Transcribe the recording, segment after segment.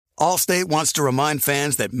Allstate wants to remind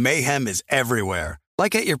fans that mayhem is everywhere,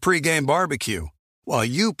 like at your pregame barbecue. While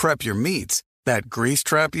you prep your meats, that grease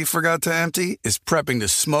trap you forgot to empty is prepping to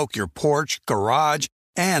smoke your porch, garage,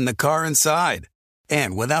 and the car inside.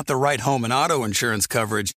 And without the right home and auto insurance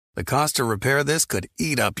coverage, the cost to repair this could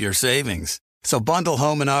eat up your savings. So bundle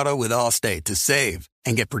home and auto with Allstate to save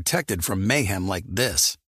and get protected from mayhem like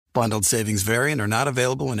this. Bundled savings vary and are not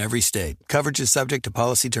available in every state. Coverage is subject to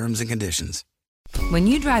policy terms and conditions. When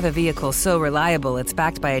you drive a vehicle so reliable it's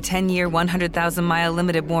backed by a 10-year, 100,000-mile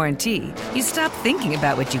limited warranty, you stop thinking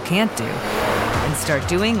about what you can't do and start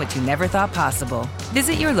doing what you never thought possible.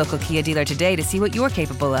 Visit your local Kia dealer today to see what you're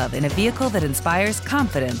capable of in a vehicle that inspires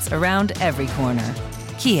confidence around every corner.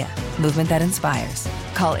 Kia, movement that inspires.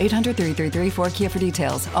 Call 800-333-4KIA for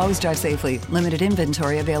details. Always drive safely. Limited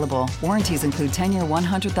inventory available. Warranties include 10-year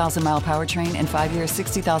 100,000-mile powertrain and 5-year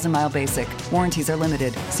 60,000-mile basic. Warranties are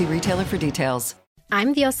limited. See retailer for details.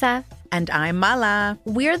 I'm Diosa. And I'm Mala.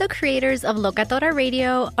 We're the creators of Locatora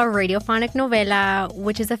Radio, a radiophonic novela,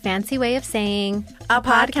 which is a fancy way of saying a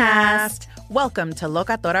podcast. Welcome to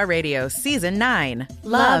Locatora Radio Season 9.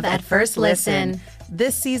 Love at First Listen.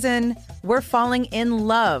 This season, we're falling in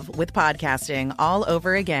love with podcasting all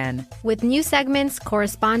over again. With new segments,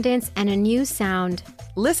 correspondence, and a new sound.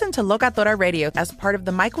 Listen to Locatora Radio as part of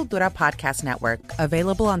the My Cultura Podcast Network.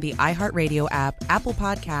 Available on the iHeartRadio app, Apple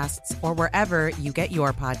Podcasts, or wherever you get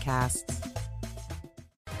your podcasts.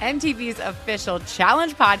 MTV's official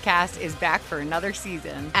Challenge podcast is back for another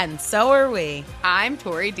season. And so are we. I'm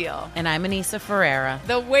Tori Deal. And I'm Anissa Ferreira.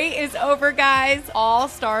 The wait is over, guys. All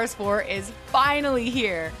Stars 4 is finally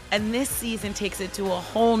here. And this season takes it to a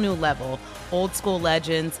whole new level. Old school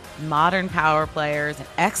legends, modern power players, and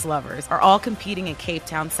ex-lovers are all competing in Cape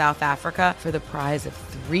Town, South Africa for the prize of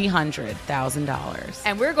 $300,000.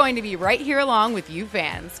 And we're going to be right here along with you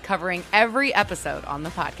fans, covering every episode on the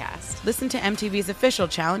podcast. Listen to MTV's official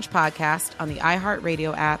Challenge podcast on the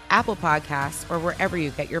iHeartRadio app, Apple Podcasts, or wherever you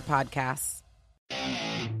get your podcasts.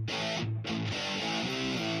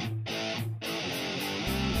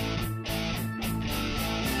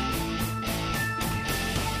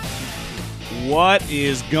 What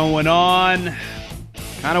is going on?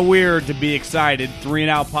 Kind of weird to be excited. 3 and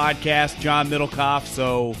Out podcast, John Middlecoff.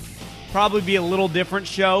 So probably be a little different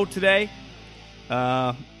show today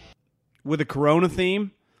with a Corona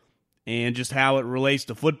theme and just how it relates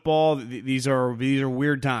to football. These are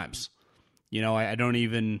weird times. You know, I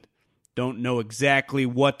don't know exactly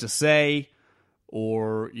what to say.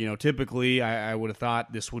 Or, you know, typically I would have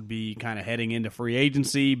thought this would be kind of heading into free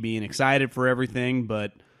agency, being excited for everything,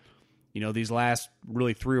 but you know, these last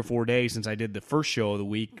really 3 or 4 days since I did the first show of the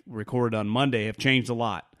week, recorded on Monday, have changed a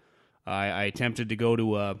lot. I attempted to go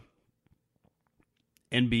to a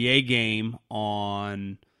NBA game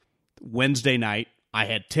on Wednesday night. I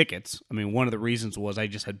had tickets. I mean, one of the reasons was I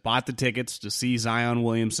just had bought the tickets to see Zion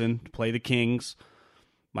Williamson play the Kings.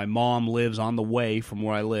 My mom lives on the way from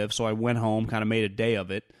where I live, so I went home, kind of made a day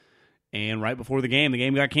of it. And right before the game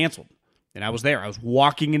got canceled. And I was there. I was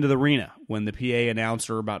walking into the arena when the PA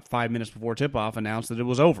announcer, about 5 minutes before tip-off, announced that it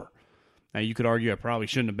was over. Now, you could argue I probably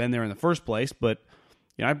shouldn't have been there in the first place, but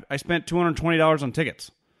you know, I spent $220 on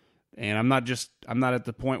tickets. And I'm not at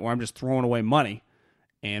the point where I'm just throwing away money.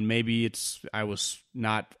 And maybe I was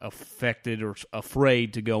not affected or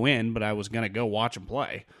afraid to go in, but I was going to go watch them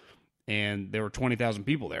play. And there were 20,000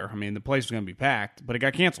 people there. I mean, the place was going to be packed, but it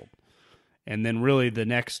got canceled. And then really the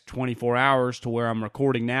next 24 hours to where I'm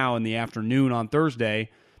recording now in the afternoon on Thursday,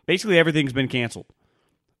 basically everything's been canceled.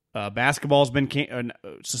 Basketball's been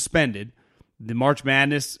suspended. The March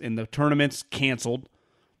Madness and the tournaments canceled.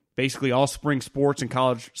 Basically all spring sports and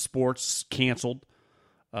college sports canceled.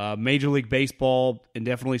 Major League Baseball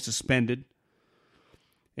indefinitely suspended.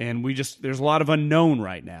 And there's a lot of unknown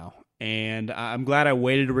right now. And I'm glad I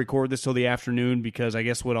waited to record this till the afternoon because I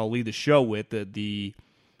guess what I'll lead the show with,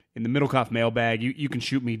 in the Middlecoff mailbag, you can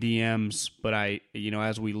shoot me DMs, but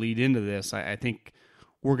as we lead into this, I think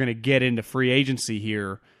we're going to get into free agency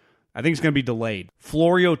here. I think it's going to be delayed.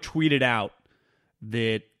 Florio tweeted out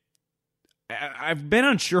that I've been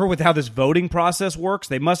unsure with how this voting process works.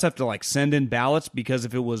 They must have to send in ballots because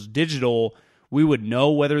if it was digital, we would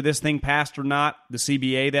know whether this thing passed or not, the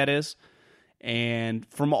CBA that is. And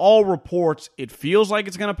from all reports, it feels like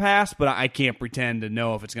it's going to pass, but I can't pretend to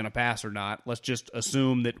know if it's going to pass or not. Let's just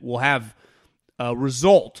assume that we'll have a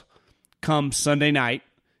result come Sunday night,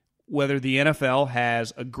 whether the NFL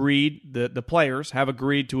has agreed, the players have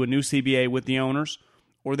agreed to a new CBA with the owners,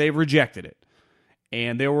 or they've rejected it.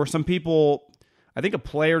 And there were some people, I think a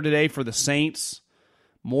player today for the Saints,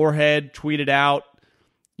 Moorhead, tweeted out,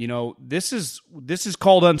 this is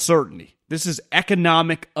called uncertainty. This is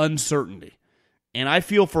economic uncertainty. And I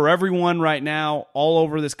feel for everyone right now all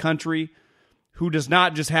over this country who does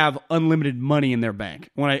not just have unlimited money in their bank.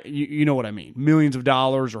 You know what I mean. Millions of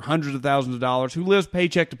dollars or hundreds of thousands of dollars, who lives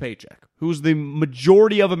paycheck to paycheck, who's the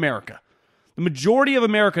majority of America. The majority of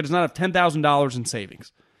America does not have $10,000 in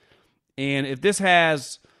savings. And if this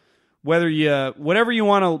has, whatever you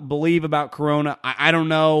want to believe about Corona, I don't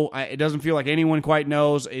know. It doesn't feel like anyone quite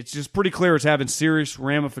knows. It's just pretty clear it's having serious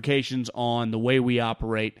ramifications on the way we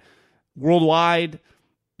operate worldwide,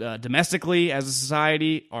 domestically as a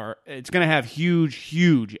society. It's going to have huge,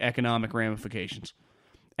 huge economic ramifications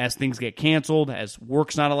as things get canceled, as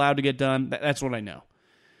work's not allowed to get done. That's what I know.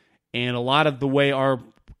 And a lot of the way our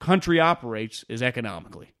country operates is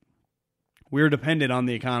economically. We're dependent on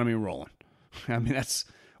the economy rolling. I mean, that's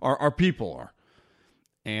our people are.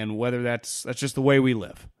 And whether that's just the way we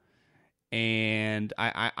live. And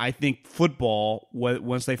I think football,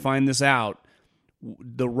 once they find this out,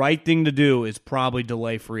 the right thing to do is probably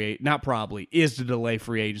delay free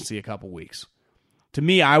agency a couple weeks. To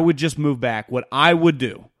me, I would just move back. What I would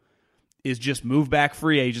do is just move back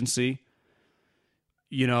free agency.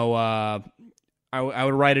 I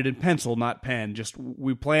would write it in pencil, not pen.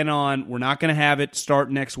 We're not going to have it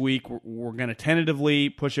start next week. We're going to tentatively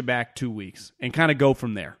push it back 2 weeks and kind of go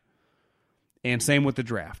from there. And same with the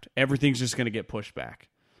draft. Everything's just going to get pushed back.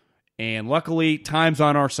 And luckily, time's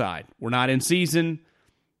on our side. We're not in season.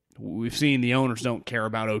 We've seen the owners don't care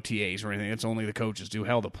about OTAs or anything. It's only the coaches do.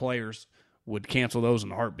 Hell, the players would cancel those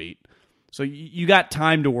in a heartbeat. So you got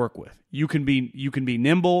time to work with. You can be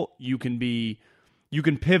nimble. You can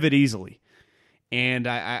pivot easily. And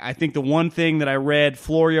I think the one thing that I read,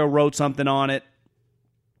 Florio wrote something on it,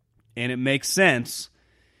 and it makes sense,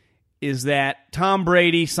 is that Tom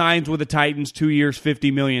Brady signs with the Titans 2 years,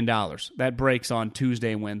 $50 million. That breaks on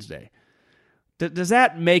Tuesday and Wednesday. Does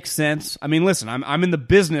that make sense? I mean, listen, I'm in the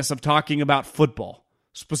business of talking about football.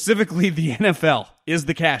 Specifically, the NFL is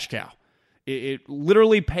the cash cow. It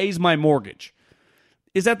literally pays my mortgage.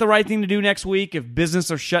 Is that the right thing to do next week if business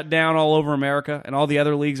are shut down all over America and all the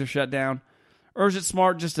other leagues are shut down? Or is it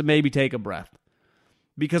smart just to maybe take a breath?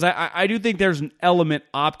 Because I do think there's an element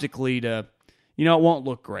optically to, it won't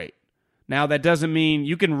look great. Now, that doesn't mean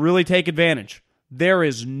you can really take advantage. There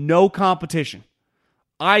is no competition.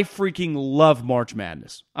 I freaking love March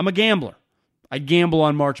Madness. I'm a gambler. I gamble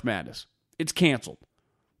on March Madness. It's canceled.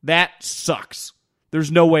 That sucks.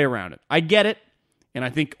 There's no way around it. I get it, and I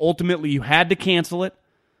think ultimately you had to cancel it,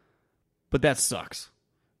 but that sucks.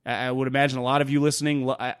 I would imagine a lot of you listening,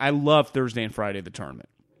 I love Thursday and Friday of the tournament.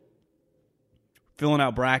 Filling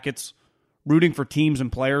out brackets, rooting for teams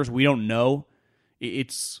and players we don't know.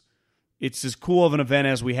 It's as cool of an event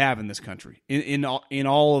as we have in this country, in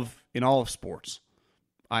all of sports.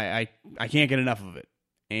 I can't get enough of it.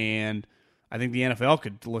 And I think the NFL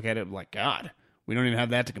could look at it like, God, we don't even have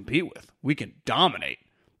that to compete with. We can dominate.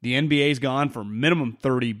 The NBA's gone for minimum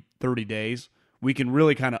 30 days. We can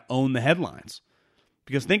really kind of own the headlines.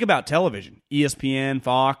 Because think about television. ESPN,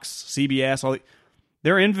 Fox, CBS,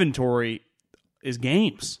 their inventory is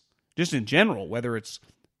games. Just in general, whether it's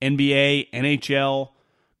NBA, NHL,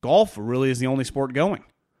 golf really is the only sport going.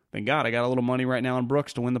 Thank God, I got a little money right now on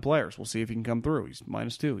Brooks to win the Players. We'll see if he can come through. He's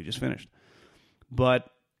 -2. He just finished.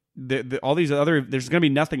 But all these other, there's going to be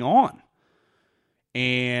nothing on.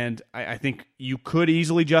 And I think you could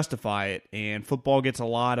easily justify it. And football gets a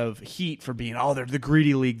lot of heat for being, they're the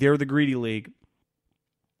greedy league. They're the greedy league.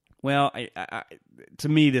 Well, to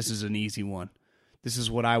me, this is an easy one. This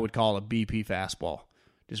is what I would call a BP fastball.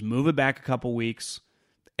 Just move it back a couple weeks.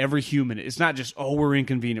 Every human, it's not just, we're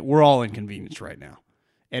inconvenient. We're all inconvenienced right now.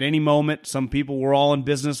 At any moment, some people we're all in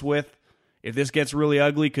business with, if this gets really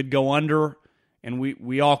ugly, could go under, and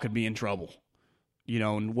we all could be in trouble.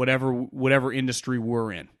 In whatever industry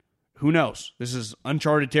we're in. Who knows? This is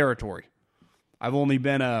uncharted territory. I've only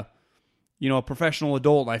been a professional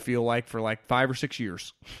adult, I feel like, for like 5 or 6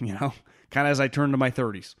 years, kind of as I turn to my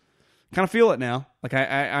 30s. Kind of feel it now. Like,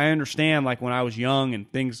 I understand, like, when I was young and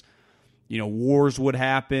things, wars would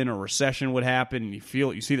happen or recession would happen, and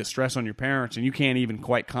you see the stress on your parents, and you can't even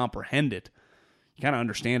quite comprehend it. You kind of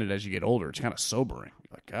understand it as you get older. It's kind of sobering.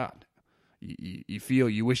 You're like, God,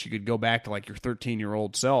 you wish you could go back to, like, your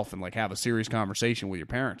 13-year-old self and, like, have a serious conversation with your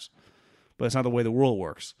parents. But it's not the way the world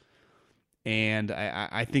works. And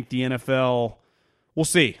I think the NFL, we'll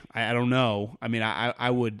see. I don't know. I mean, I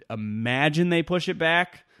would imagine they push it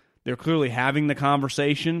back. They're clearly having the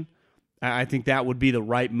conversation. I think that would be the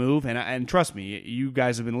right move. And trust me, you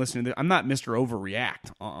guys have been listening. I'm not Mr.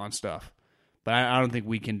 Overreact on stuff. But I don't think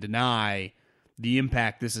we can deny the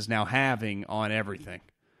impact this is now having on everything.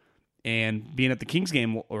 And being at the Kings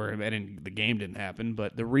game, the game didn't happen,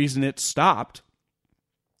 but the reason it stopped,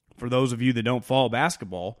 for those of you that don't follow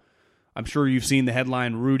basketball, I'm sure you've seen the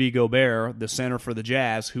headline, Rudy Gobert, the center for the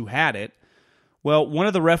Jazz, who had it. Well, one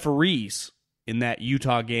of the referees in that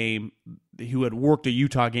Utah game, who had worked a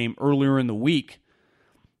Utah game earlier in the week,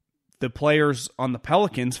 the players on the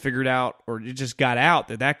Pelicans figured out, or it just got out,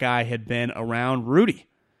 that guy had been around Rudy.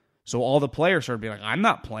 So all the players started being like, I'm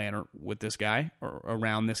not playing with this guy or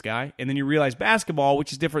around this guy. And then you realize basketball,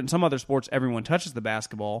 which is different in some other sports, everyone touches the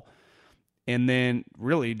basketball. And then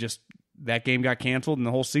really just that game got canceled and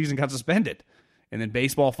the whole season got suspended. And then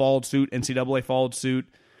baseball followed suit, NCAA followed suit.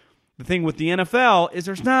 The thing with the NFL is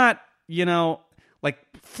there's not, like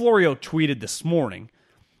Florio tweeted this morning,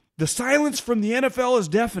 the silence from the NFL is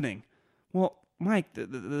deafening. Well, Mike,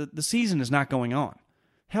 the season is not going on.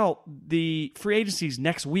 Hell, the free agency is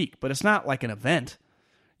next week, but it's not like an event.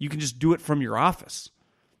 You can just do it from your office.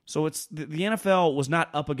 So it's the NFL was not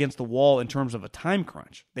up against the wall in terms of a time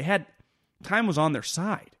crunch. Time was on their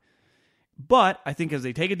side. But I think as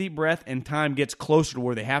they take a deep breath and time gets closer to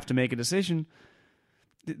where they have to make a decision,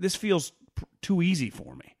 this feels too easy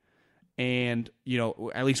for me. And,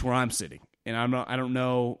 at least where I'm sitting. And I don't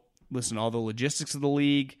know, listen, all the logistics of the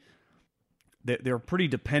league, they're pretty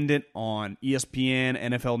dependent on ESPN,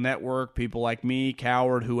 NFL Network, people like me,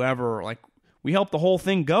 Coward, whoever. Like, we help the whole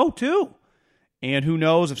thing go, too. And who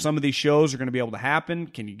knows if some of these shows are going to be able to happen.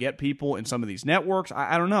 Can you get people in some of these networks?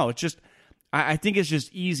 I don't know. It's just, I think it's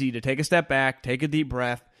just easy to take a step back, take a deep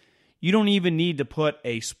breath. You don't even need to put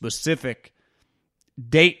a specific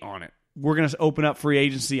date on it. We're going to open up free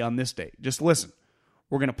agency on this date. Just listen.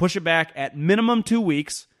 We're going to push it back at minimum 2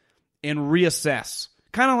 weeks and reassess.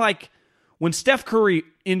 Kind of like when Steph Curry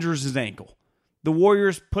injures his ankle, the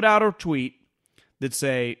Warriors put out a tweet that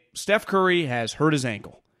say, Steph Curry has hurt his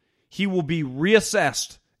ankle. He will be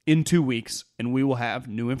reassessed in 2 weeks, and we will have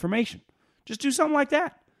new information. Just do something like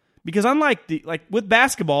that. Because unlike with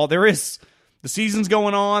basketball, the season's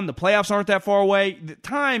going on, the playoffs aren't that far away. The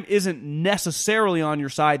time isn't necessarily on your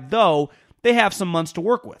side, though they have some months to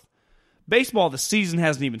work with. Baseball, the season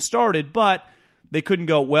hasn't even started, but they couldn't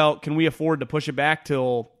go, well, can we afford to push it back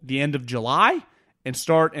till the end of July and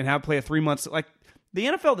start and play a 3 months? Like the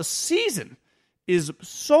NFL, the season is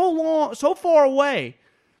so far away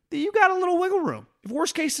that you got a little wiggle room. If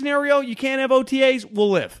worst case scenario, you can't have OTAs,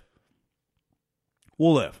 we'll live.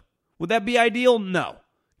 Would that be ideal? No.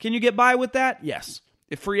 Can you get by with that? Yes.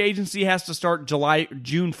 If free agency has to start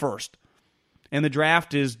June 1st and the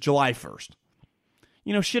draft is July 1st,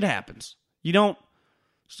 shit happens.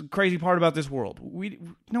 It's the crazy part about this world.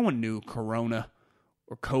 No one knew Corona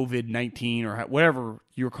or COVID-19 or whatever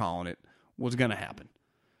you're calling it was going to happen.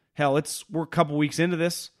 Hell, we're a couple weeks into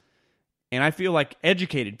this, and I feel like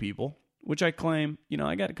educated people, which I claim,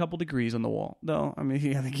 I got a couple degrees on the wall. Though, I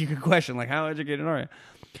think you could question, how educated are you?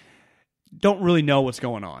 Don't really know what's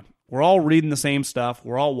going on. We're all reading the same stuff.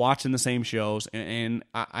 We're all watching the same shows. And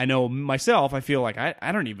I know myself, I feel like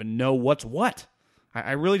I don't even know what's what.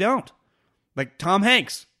 I really don't. Like Tom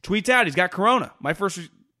Hanks tweets out he's got corona. My first,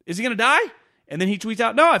 is he going to die? And then he tweets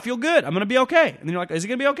out, no, I feel good. I'm going to be okay. And then you're like, is he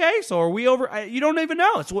going to be okay? So are we over? You don't even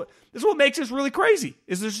know. This is what makes this really crazy,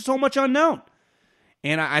 is there's so much unknown.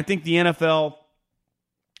 And I think the NFL,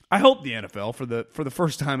 I hope the NFL, for the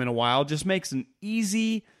first time in a while, just makes an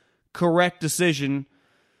easy, correct decision.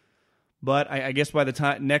 But I guess by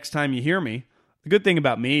the next time you hear me, the good thing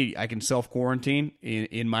about me, I can self-quarantine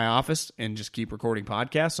in my office and just keep recording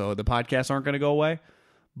podcasts, so the podcasts aren't going to go away.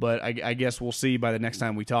 But I guess we'll see by the next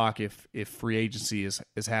time we talk if free agency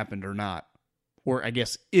has happened or not. Or I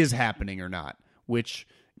guess is happening or not. Which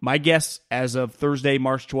my guess as of Thursday,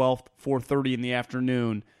 March 12th, 4:30 in the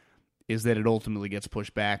afternoon, is that it ultimately gets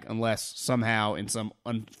pushed back unless somehow in some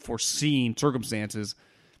unforeseen circumstances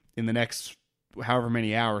in the next however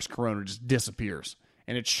many hours, Corona just disappears.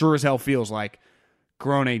 And it sure as hell feels like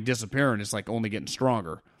Corona ain't disappearing. It's like only getting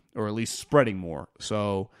stronger, or at least spreading more.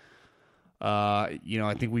 So,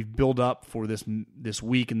 I think we've built up for this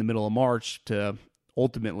week in the middle of March to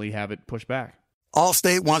ultimately have it pushed back.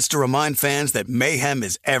 Allstate wants to remind fans that mayhem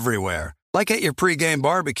is everywhere, like at your pregame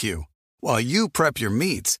barbecue. While you prep your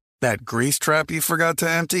meats, that grease trap you forgot to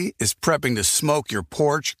empty is prepping to smoke your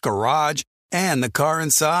porch, garage, and the car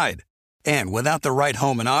inside. And without the right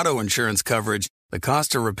home and auto insurance coverage, the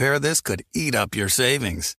cost to repair this could eat up your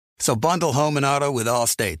savings. So bundle home and auto with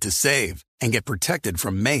Allstate to save and get protected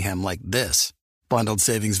from mayhem like this. Bundled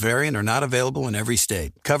savings vary and are not available in every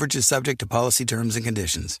state. Coverage is subject to policy terms and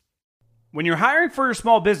conditions. When you're hiring for your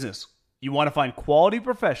small business, you want to find quality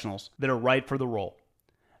professionals that are right for the role.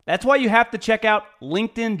 That's why you have to check out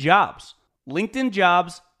LinkedIn Jobs. LinkedIn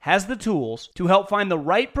Jobs has the tools to help find the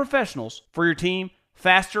right professionals for your team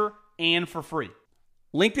faster and for free.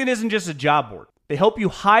 LinkedIn isn't just a job board. They help you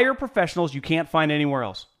hire professionals you can't find anywhere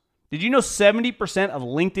else. Did you know 70% of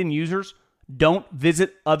LinkedIn users don't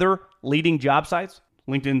visit other leading job sites?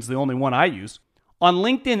 LinkedIn's the only one I use. On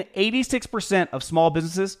LinkedIn, 86% of small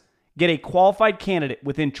businesses get a qualified candidate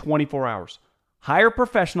within 24 hours. Hire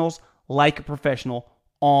professionals like a professional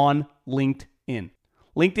on LinkedIn.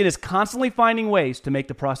 LinkedIn is constantly finding ways to make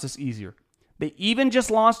the process easier. They even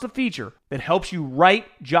just launched a feature that helps you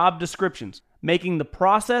write job descriptions, making the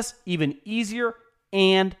process even easier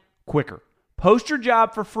and quicker. Post your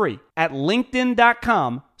job for free at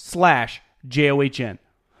linkedin.com/JOHN.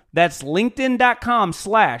 That's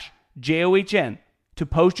linkedin.com/JOHN to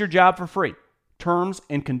post your job for free. Terms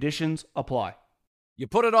and conditions apply. You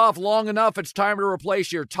put it off long enough, it's time to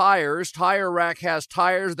replace your tires. Tire Rack has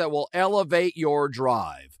tires that will elevate your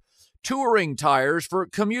drive. Touring tires for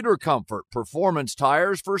commuter comfort, performance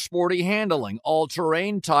tires for sporty handling,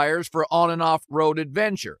 all-terrain tires for on- and off-road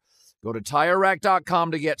adventure. Go to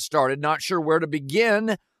TireRack.com to get started. Not sure where to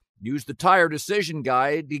begin? Use the Tire Decision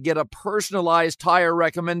Guide to get a personalized tire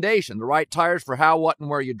recommendation, the right tires for how, what, and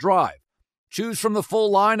where you drive. Choose from the full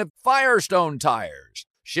line of Firestone tires.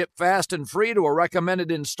 Ship fast and free to a recommended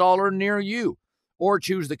installer near you. Or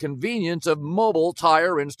choose the convenience of mobile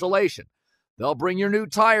tire installation. They'll bring your new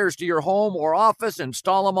tires to your home or office and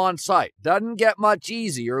install them on site. Doesn't get much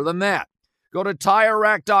easier than that. Go to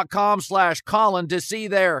TireRack.com/Colin to see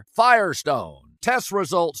their Firestone test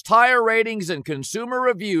results, tire ratings, and consumer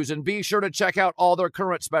reviews, and be sure to check out all their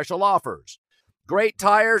current special offers. Great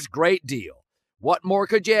tires, great deal. What more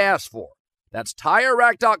could you ask for? That's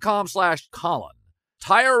TireRack.com/Colin.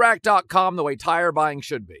 TireRack.com, the way tire buying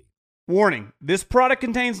should be. Warning, this product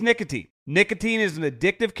contains nicotine. Nicotine is an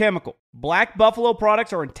addictive chemical. Black Buffalo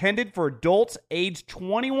products are intended for adults aged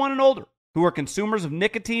 21 and older who are consumers of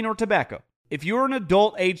nicotine or tobacco. If you're an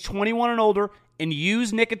adult aged 21 and older and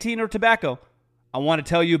use nicotine or tobacco, I want to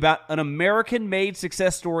tell you about an American-made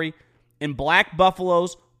success story in Black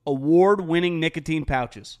Buffalo's award-winning nicotine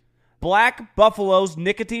pouches. Black Buffalo's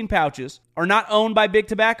nicotine pouches are not owned by Big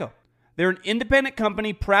Tobacco. They're an independent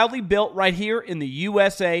company proudly built right here in the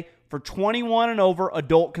USA for 21 and over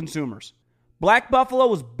adult consumers. Black Buffalo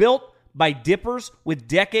was built by dippers with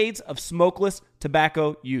decades of smokeless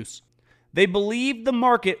tobacco use. They believed the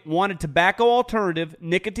market wanted tobacco alternative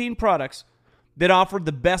nicotine products that offered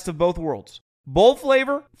the best of both worlds. Bold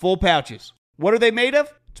flavor, full pouches. What are they made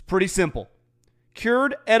of? It's pretty simple.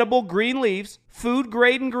 Cured edible green leaves,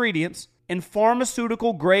 food-grade ingredients, and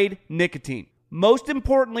pharmaceutical-grade nicotine. Most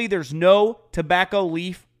importantly, there's no tobacco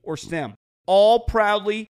leaf or stem. All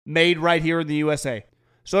proudly made right here in the USA.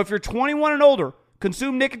 So if you're 21 and older,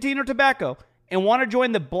 consume nicotine or tobacco, and want to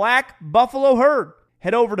join the Black Buffalo herd,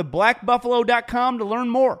 head over to blackbuffalo.com to learn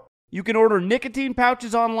more. You can order nicotine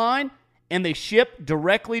pouches online, and they ship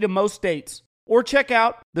directly to most states. Or check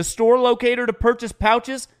out the store locator to purchase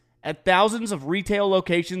pouches at thousands of retail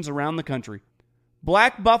locations around the country.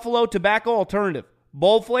 Black Buffalo Tobacco Alternative.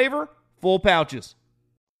 Bold flavor, full pouches.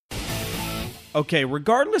 Okay,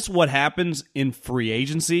 regardless what happens in free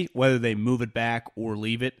agency, whether they move it back or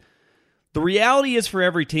leave it, the reality is for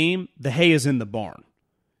every team, the hay is in the barn.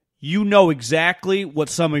 You know exactly what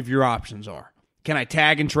some of your options are. Can I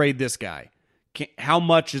tag and trade this guy? How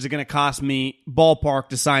much is it going to cost me ballpark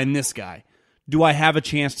to sign this guy? Do I have a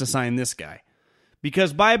chance to sign this guy?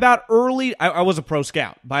 Because by about early, I was a pro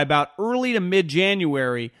scout. By about early to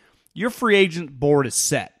mid-January, your free agent board is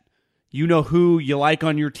set. You know who you like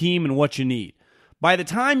on your team and what you need. By the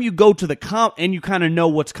time you go to the and you kind of know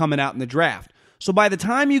what's coming out in the draft. So by the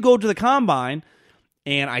time you go to the combine,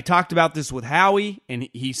 and I talked about this with Howie, and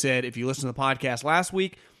he said, if you listen to the podcast last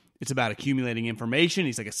week, it's about accumulating information.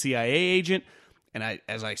 He's like a CIA agent. And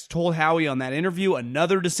as I told Howie on that interview,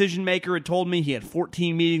 another decision maker had told me he had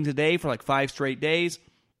 14 meetings a day for like 5 straight days.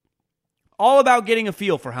 All about getting a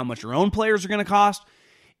feel for how much your own players are going to cost.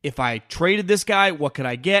 If I traded this guy, what could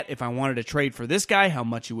I get? If I wanted to trade for this guy, how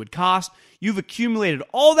much it would cost. You've accumulated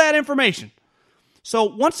all that information. So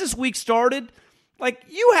once this week started, like,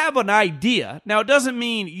 you have an idea. Now, it doesn't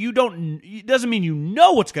mean you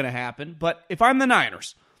know what's going to happen, but if I'm the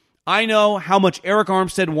Niners, I know how much Eric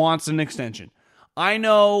Armstead wants an extension. I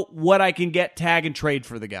know what I can get, tag, and trade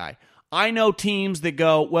for the guy. I know teams that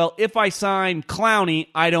go, well, if I sign Clowney,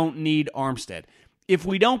 I don't need Armstead. If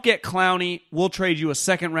we don't get Clowney, we'll trade you a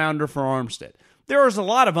second rounder for Armstead. There is a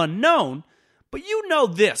lot of unknown, but you know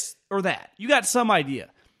this or that. You got some idea.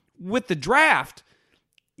 With the draft,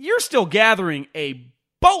 you're still gathering a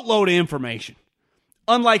boatload of information.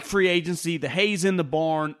 Unlike free agency, the hay's in the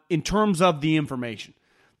barn in terms of the information.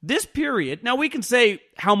 This period, now we can say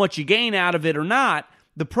how much you gain out of it or not.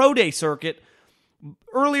 The pro day circuit,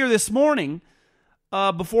 earlier this morning,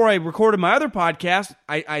 before I recorded my other podcast,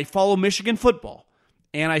 I follow Michigan football.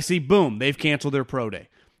 And I see, boom, they've canceled their pro day.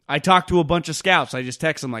 I talked to a bunch of scouts. I just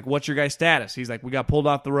text him, like, what's your guys' status? He's like, we got pulled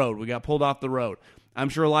off the road. I'm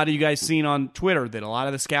sure a lot of you guys seen on Twitter that a lot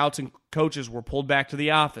of the scouts and coaches were pulled back to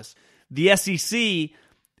the office. The SEC,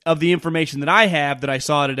 of the information that I have that I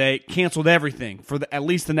saw today, canceled everything for at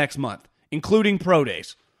least the next month, including pro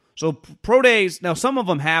days. So pro days, now some of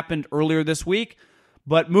them happened earlier this week,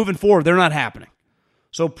 but moving forward, they're not happening.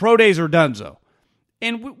 So pro days are donezo.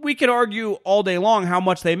 And we could argue all day long how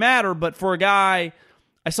much they matter, but for a guy,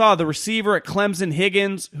 I saw the receiver at Clemson,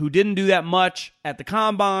 Higgins, who didn't do that much at the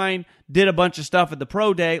combine, did a bunch of stuff at the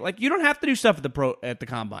pro day. Like, you don't have to do stuff at the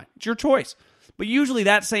combine. It's your choice. But usually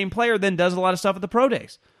that same player then does a lot of stuff at the pro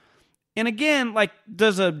days. And again, like,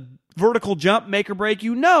 does a vertical jump make or break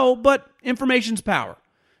you? No, but information's power.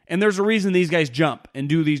 And there's a reason these guys jump and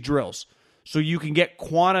do these drills. So you can get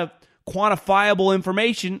quantifiable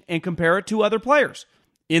information and compare it to other players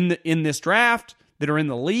in this draft that are in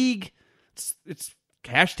the league. It's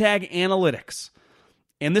hashtag analytics.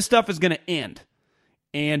 And this stuff is going to end.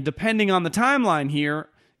 And depending on the timeline here,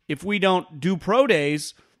 if we don't do pro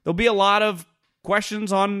days, there'll be a lot of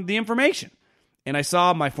questions on the information. And I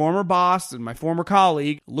saw my former boss and my former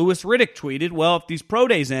colleague, Louis Riddick, tweeted, well, if these pro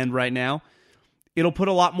days end right now, it'll put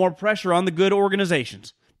a lot more pressure on the good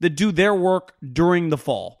organizations that do their work during the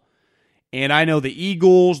fall. And I know the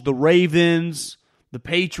Eagles, the Ravens, the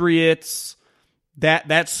Patriots,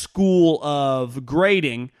 that school of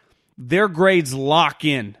grading, their grades lock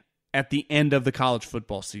in at the end of the college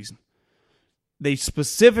football season. They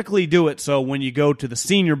specifically do it so when you go to the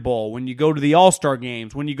Senior Bowl, when you go to the All-Star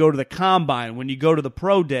games, when you go to the Combine, when you go to the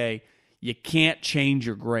Pro Day, you can't change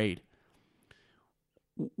your grade.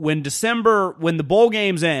 When the bowl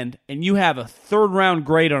games end and you have a third-round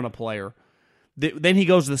grade on a player, then he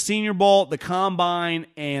goes to the Senior Bowl, the Combine,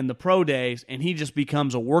 and the Pro Days, and he just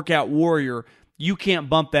becomes a workout warrior. You can't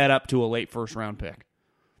bump that up to a late first-round pick.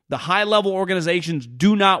 The high-level organizations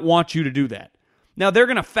do not want you to do that. Now, they're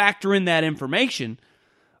going to factor in that information,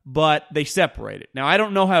 but they separate it. Now, I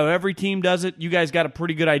don't know how every team does it. You guys got a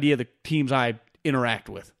pretty good idea of the teams I interact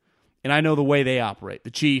with, and I know the way they operate.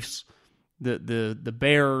 The Chiefs, the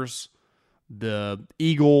Bears, the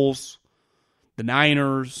Eagles, the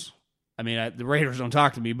Niners. I mean, the Raiders don't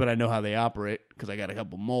talk to me, but I know how they operate because I got a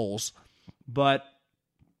couple moles. But,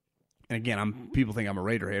 and again, people think I'm a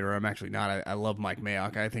Raider hater. I'm actually not. I love Mike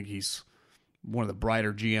Mayock. I think he's one of the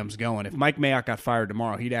brighter GMs going. If Mike Mayock got fired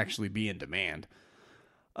tomorrow, he'd actually be in demand.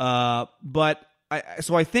 But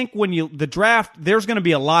I think when the draft, there's going to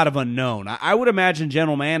be a lot of unknown. I would imagine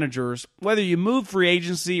general managers, whether you move free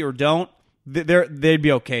agency or don't, they'd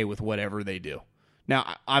be okay with whatever they do.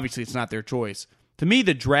 Now, obviously, it's not their choice. To me,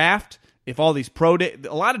 the draft, if all these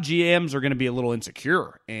a lot of GMs are going to be a little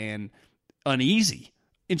insecure and uneasy.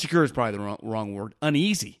 Insecure is probably the wrong word.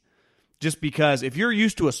 Uneasy. Just because if you're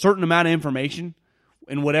used to a certain amount of information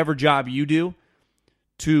in whatever job you do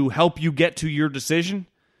to help you get to your decision,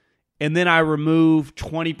 and then I remove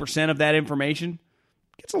 20% of that information,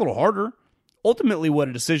 it gets a little harder. Ultimately, what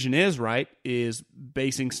a decision is, right, is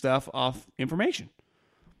basing stuff off information.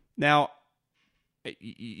 Now,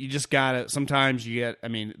 you just got to, sometimes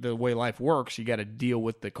the way life works, you got to deal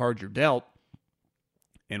with the cards you're dealt,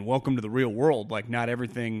 and welcome to the real world. Like, not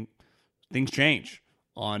everything, things change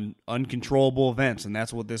on uncontrollable events, and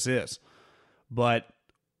that's what this is. But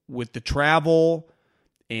with the travel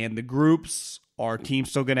and the groups, are teams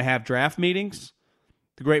still going to have draft meetings?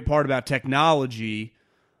 The great part about technology,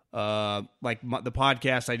 like the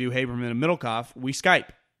podcast I do, Haberman and Middlecoff, we Skype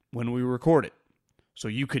when we record it. So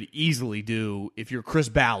you could easily do, if you're Chris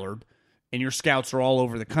Ballard and your scouts are all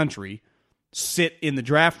over the country, sit in the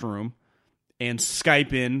draft room and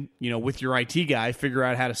Skype in, with your IT guy, figure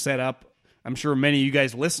out how to set up. I'm sure many of you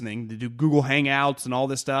guys listening to do Google Hangouts and all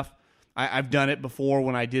this stuff. I've done it before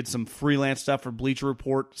when I did some freelance stuff for Bleacher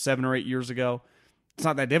Report 7 or 8 years ago. It's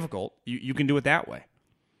not that difficult. You can do it that way.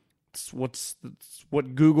 It's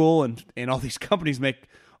what Google and all these companies make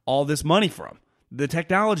all this money from. The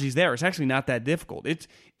technology's there. It's actually not that difficult.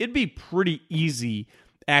 It'd be pretty easy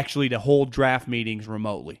actually to hold draft meetings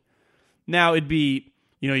remotely. Now it'd be,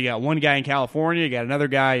 you got one guy in California, you got another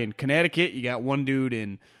guy in Connecticut, you got one dude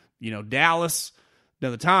in Dallas.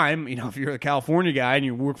 Another time, if you're a California guy and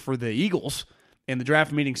you work for the Eagles and the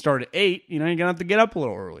draft meeting started at 8, you're going to have to get up a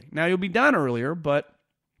little early. Now, you'll be done earlier, but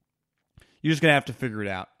you're just going to have to figure it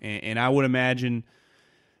out. And I would imagine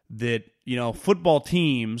that, football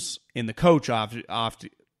teams and the coach,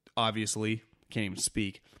 obviously, can't even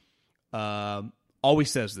speak,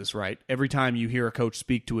 always says this, right? Every time you hear a coach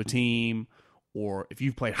speak to a team, or if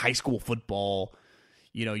you've played high school football,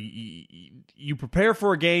 you prepare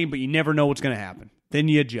for a game, but you never know what's going to happen. Then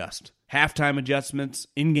you adjust. Halftime adjustments,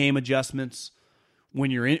 in-game adjustments. When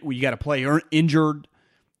you got to play injured,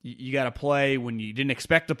 you got to play when you didn't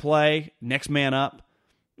expect to play. Next man up.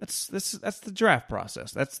 That's the draft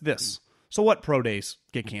process. That's this. So what? Pro days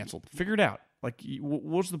get canceled. Figure it out. Like,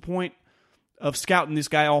 what's the point of scouting this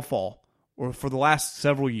guy all fall or for the last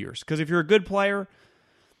several years? Because if you're a good player,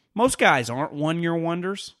 most guys aren't one-year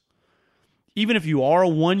wonders. Even if you are a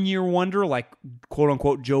one-year wonder, like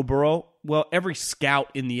quote-unquote Joe Burrow, well, every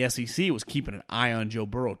scout in the SEC was keeping an eye on Joe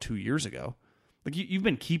Burrow 2 years ago. Like, you've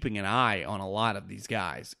been keeping an eye on a lot of these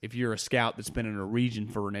guys. If you're a scout that's been in a region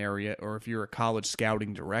for an area, or if you're a college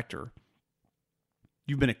scouting director,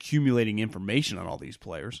 you've been accumulating information on all these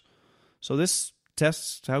players. So this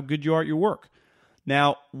tests how good you are at your work.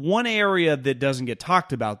 Now, one area that doesn't get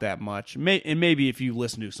talked about that much, and maybe if you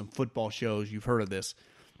listen to some football shows, you've heard of this,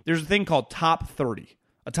 there's a thing called Top 30,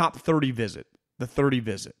 a Top 30 visit, the 30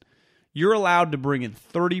 visit. You're allowed to bring in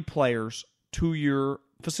 30 players to your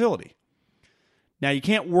facility. Now, you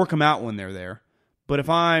can't work them out when they're there, but if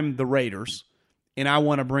I'm the Raiders and I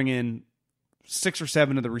want to bring in 6 or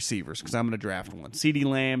 7 of the receivers, because I'm going to draft one, CeeDee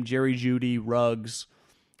Lamb, Jerry Jeudy, Ruggs,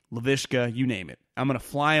 Laviska, you name it, I'm going to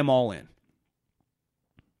fly them all in.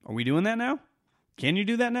 Are we doing that now? Can you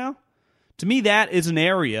do that now? To me, that is an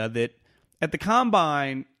area that at the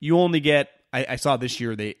Combine, you only get, I saw this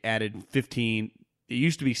year they added 15. It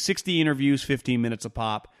used to be 60 interviews, 15 minutes a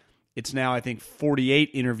pop. It's now, I think, 48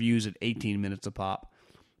 interviews at 18 minutes a pop.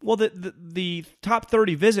 Well, the top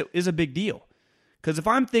 30 visit is a big deal. Because if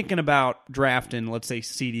I'm thinking about drafting, let's say,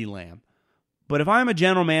 CeeDee Lamb, but if I'm a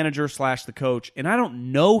general manager / the coach, and I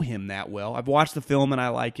don't know him that well, I've watched the film and I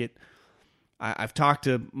like it, I've talked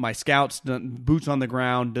to my scouts, boots on the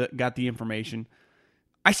ground, got the information,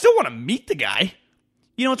 I still want to meet the guy.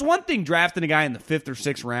 You know, it's one thing drafting a guy in the 5th or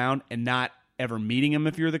 6th round and not ever meeting him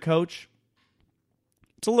if you're the coach.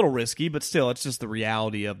 It's a little risky, but still, it's just the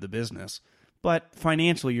reality of the business. But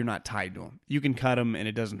financially, you're not tied to him. You can cut him, and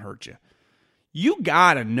it doesn't hurt you. You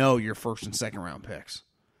got to know your 1st and 2nd round picks.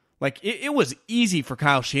 Like, it was easy for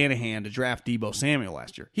Kyle Shanahan to draft Deebo Samuel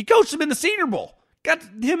last year. He coached him in the Senior Bowl. Him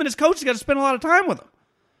and his coaches got to spend a lot of time with him.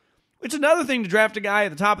 It's another thing to draft a guy at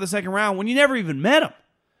the top of the 2nd round when you never even met him.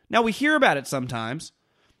 Now, we hear about it sometimes.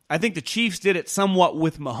 I think the Chiefs did it somewhat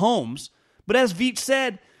with Mahomes. But as Veach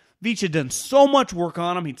said, Veach had done so much work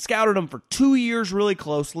on him. He'd scouted him for 2 years really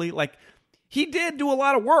closely. Like, he did do a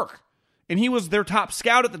lot of work. And he was their top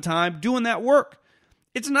scout at the time doing that work.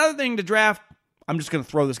 It's another thing to draft, I'm just going to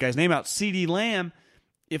throw this guy's name out, CeeDee Lamb.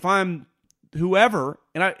 If I'm whoever,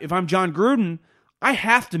 and if I'm John Gruden, I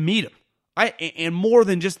have to meet him. And more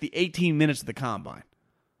than just the 18 minutes of the Combine.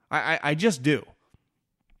 I just do.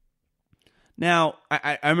 Now,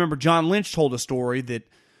 I remember John Lynch told a story that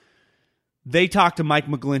they talked to Mike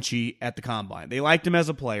McGlinchey at the Combine. They liked him as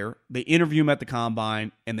a player. They interviewed him at the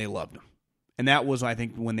Combine, and they loved him. And that was, I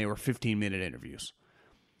think, when they were 15-minute interviews.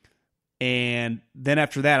 And then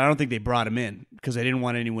after that, I don't think they brought him in because they didn't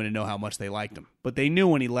want anyone to know how much they liked him. But they knew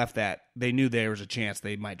when he left that, they knew there was a chance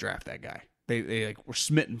they might draft that guy. They like, were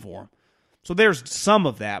smitten for him. So there's some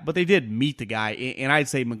of that, but they did meet the guy. And I'd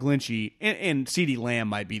say McGlinchey and CeeDee Lamb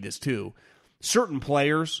might be this too. Certain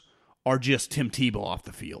players are just Tim Tebow off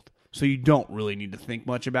the field. So you don't really need to think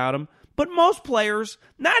much about them. But most players,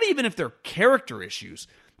 not even if they're character issues,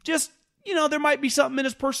 just, you know, there might be something in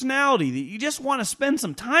his personality that you just want to spend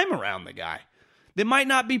some time around the guy. That might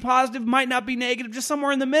not be positive, might not be negative, just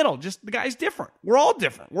somewhere in the middle. Just the guy's different. We're all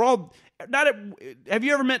different. We're all not. Have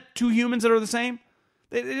you ever met two humans that are the same?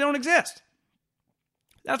 They don't exist.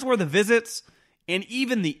 That's where the visits and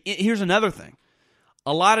even here's another thing.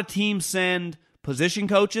 A lot of teams send position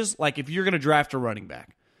coaches, like if you're going to draft a running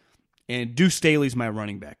back, and Deuce Staley's my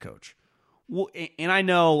running back coach. Well, and I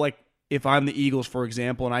know, like, if I'm the Eagles, for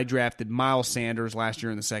example, and I drafted Miles Sanders last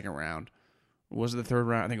year in the 2nd round, was it the 3rd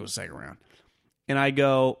round? I think it was the 2nd round. And I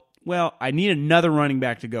go, well, I need another running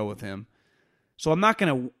back to go with him. So I'm not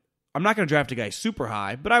going to draft a guy super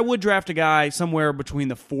high, but I would draft a guy somewhere between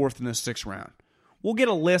the 4th and the 6th round. We'll get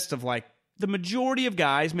a list of like the majority of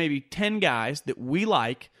guys, maybe 10 guys that we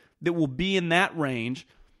like that will be in that range,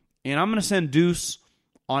 and I'm going to send Deuce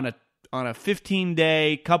on a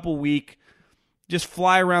 15-day, couple week, just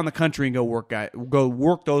fly around the country and go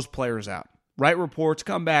work those players out. Write reports,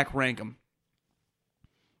 come back, rank them,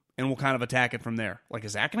 and we'll kind of attack it from there. Like,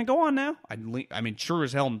 is that going to go on now? I mean, sure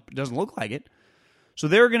as hell it doesn't look like it. So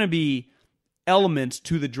there are going to be elements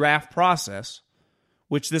to the draft process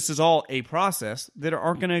which this is all a process that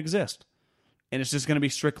aren't going to exist. And it's just going to be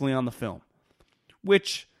strictly on the film,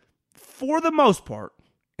 which for the most part,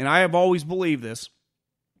 and I have always believed this,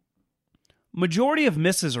 majority of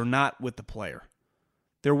misses are not with the player.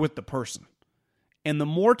 They're with the person. And the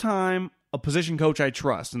more time a position coach I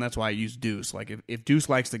trust, and that's why I use Deuce. Like, if Deuce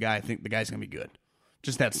likes the guy, I think the guy's going to be good.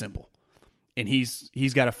 Just that simple. And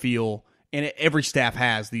he's got a feel, and every staff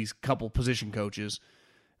has these couple position coaches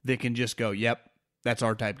that can just go, yep, that's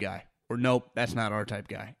our type guy. Or nope, that's not our type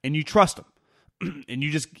guy. And you trust them. And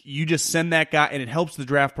you just send that guy, and it helps the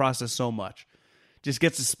draft process so much. Just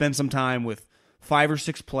gets to spend some time with 5 or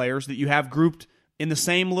 6 players that you have grouped in the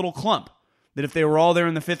same little clump. That if they were all there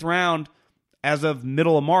in the 5th round, as of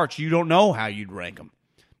middle of March, you don't know how you'd rank them.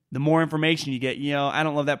 The more information you get, I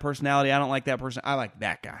don't love that personality. I don't like that person. I like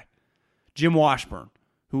that guy. Jim Washburn,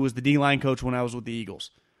 who was the D-line coach when I was with the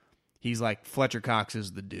Eagles. He's like, Fletcher Cox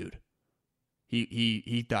is the dude.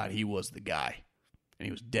 He thought he was the guy, and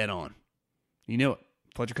he was dead on. You knew it.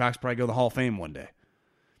 Fletcher Cox probably go to the Hall of Fame one day.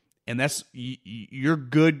 And that's, you're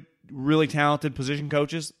good, really talented position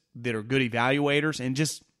coaches that are good evaluators and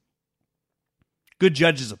just good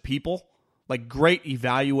judges of people, like great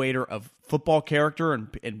evaluator of football character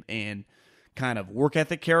and kind of work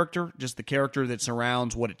ethic character, just the character that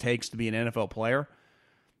surrounds what it takes to be an NFL player.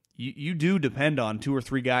 You do depend on 2 or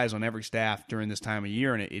 3 guys on every staff during this time of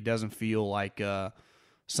year, and it doesn't feel like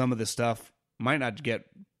some of this stuff might not get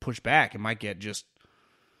pushed back. It might get just,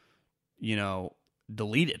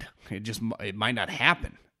 deleted. It might not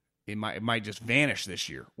happen. It might just vanish this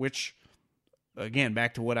year, which, again,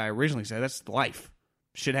 back to what I originally said, that's life.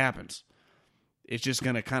 Shit happens. It's just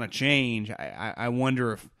going to kind of change. I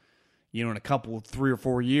wonder if, in a couple, 3 or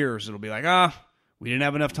 4 years, it'll be like, we didn't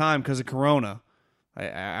have enough time because of Corona.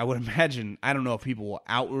 I would imagine, I don't know if people will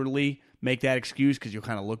outwardly make that excuse because you'll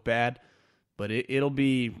kind of look bad, but it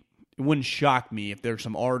wouldn't shock me if there's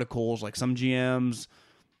some articles like some GMs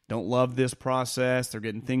don't love this process. They're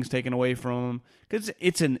getting things taken away from them. Because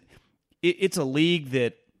it's a league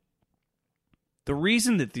that the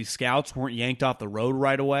reason that these scouts weren't yanked off the road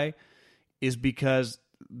right away is because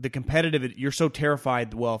the competitive, you're so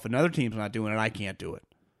terrified, well, if another team's not doing it, I can't do it.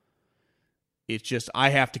 It's just, I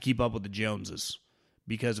have to keep up with the Joneses.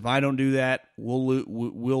 Because if I don't do that,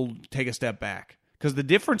 we'll take a step back. Because the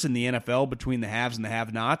difference in the NFL between the haves and the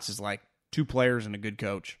have-nots is like 2 players and a good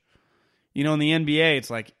coach. In the NBA, it's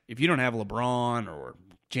like, if you don't have LeBron or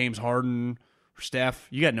James Harden or Steph,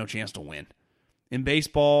 you got no chance to win. In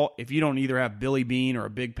baseball, if you don't either have Billy Bean or a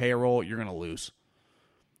big payroll, you're going to lose.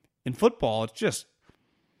 In football, it's just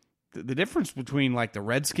the difference between like the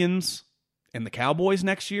Redskins and the Cowboys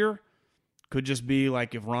next year could just be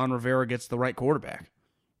like if Ron Rivera gets the right quarterback,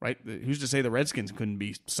 right? Who's to say the Redskins couldn't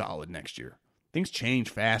be solid next year? Things change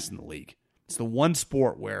fast in the league. It's the one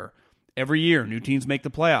sport where every year new teams make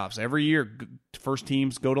the playoffs. Every year first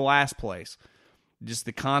teams go to last place. Just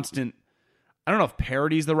the constant, I don't know if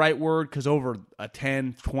parity is the right word, because over a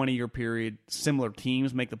 10, 20-year period, similar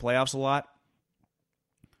teams make the playoffs a lot.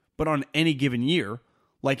 But on any given year,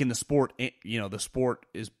 like in the sport, the sport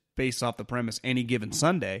is based off the premise any given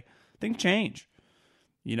Sunday, things change.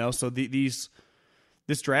 So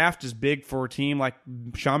this draft is big for a team like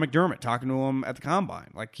Sean McDermott, talking to him at the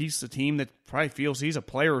Combine. Like, he's a team that probably feels he's a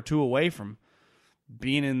player or 2 away from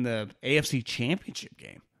being in the AFC Championship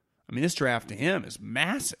game. I mean, this draft to him is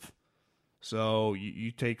massive. So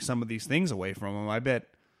you take some of these things away from him, I bet,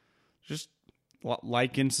 just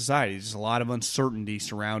like in society, there's a lot of uncertainty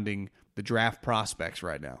surrounding the draft prospects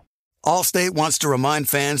right now. Allstate wants to remind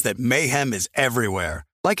fans that mayhem is everywhere,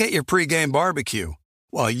 like at your pregame barbecue.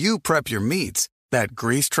 While you prep your meats, that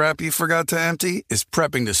grease trap you forgot to empty is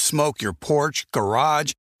prepping to smoke your porch,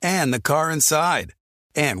 garage, and the car inside.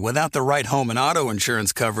 And without the right home and auto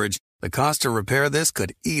insurance coverage, the cost to repair this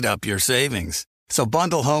could eat up your savings. So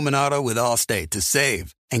bundle home and auto with Allstate to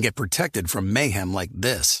save and get protected from mayhem like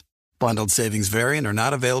this. Bundled savings vary and are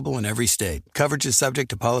not available in every state. Coverage is subject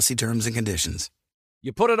to policy terms and conditions.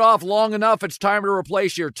 You put it off long enough, it's time to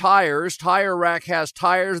replace your tires. Tire Rack has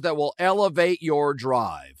tires that will elevate your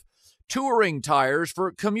drive. Touring tires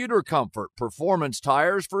for commuter comfort, performance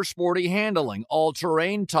tires for sporty handling,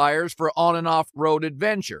 all-terrain tires for on- and off-road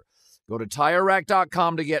adventure. Go to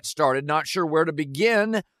TireRack.com to get started. Not sure where to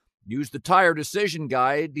begin? Use the Tire Decision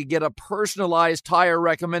Guide to get a personalized tire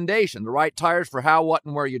recommendation, the right tires for how, what,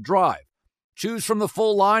 and where you drive. Choose from the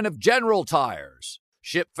full line of General Tires.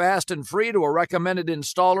 Ship fast and free to a recommended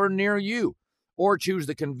installer near you. Or choose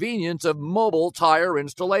the convenience of mobile tire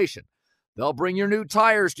installation. They'll bring your new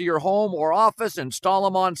tires to your home or office, install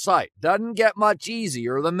them on site. Doesn't get much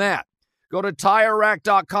easier than that. Go to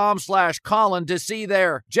TireRack.com/Colin to see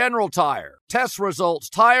their General Tire, test results,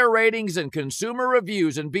 tire ratings, and consumer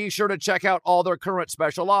reviews, and be sure to check out all their current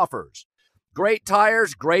special offers. Great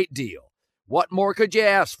tires, great deal. What more could you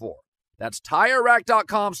ask for? That's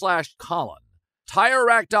TireRack.com/Colin.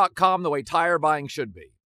 TireRack.com, the way tire buying should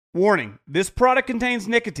be. Warning, this product contains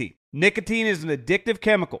nicotine. Nicotine is an addictive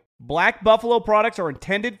chemical. Black Buffalo products are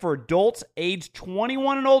intended for adults aged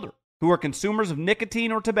 21 and older who are consumers of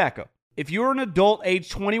nicotine or tobacco. If you're an adult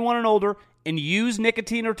aged 21 and older and use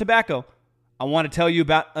nicotine or tobacco, I want to tell you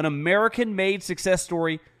about an American-made success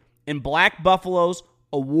story in Black Buffalo's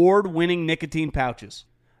award-winning nicotine pouches.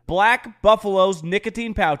 Black Buffalo's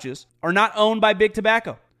nicotine pouches are not owned by Big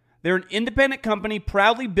Tobacco. They're an independent company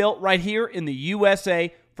proudly built right here in the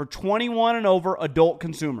USA for 21 and over adult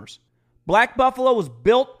consumers. Black Buffalo was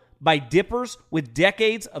built by dippers with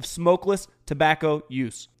decades of smokeless tobacco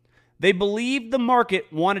use. They believed the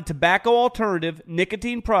market wanted tobacco alternative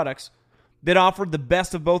nicotine products that offered the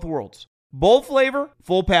best of both worlds. Bold flavor,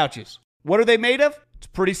 full pouches. What are they made of? It's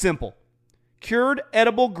pretty simple. Cured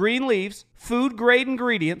edible green leaves, food-grade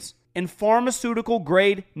ingredients, and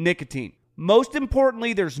pharmaceutical-grade nicotine. Most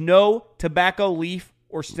importantly, there's no tobacco leaf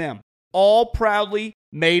or stem. All proudly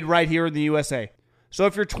made right here in the USA. So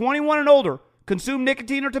if you're 21 and older, consume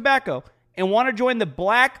nicotine or tobacco, and want to join the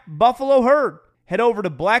Black Buffalo herd, head over to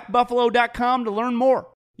blackbuffalo.com to learn more.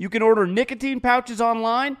 You can order nicotine pouches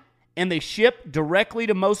online, and they ship directly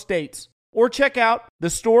to most states. Or check out the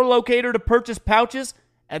store locator to purchase pouches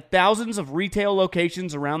at thousands of retail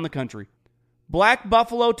locations around the country. Black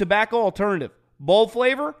Buffalo Tobacco Alternative. Bold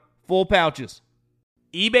flavor, full pouches.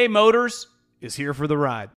 eBay Motors is here for the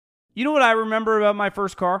ride. You know what I remember about my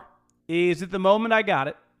first car? Is at the moment I got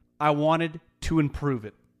it, I wanted to improve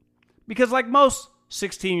it. Because like most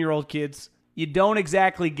 16-year-old kids, you don't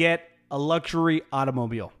exactly get a luxury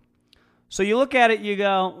automobile. So you look at it, you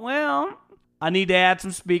go, well, I need to add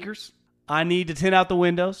some speakers. I need to tint out the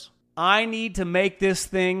windows. I need to make this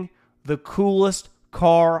thing the coolest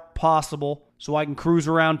car possible so I can cruise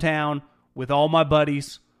around town with all my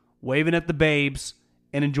buddies, waving at the babes,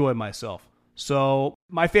 and enjoy myself. So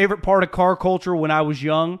my favorite part of car culture when I was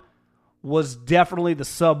young was definitely the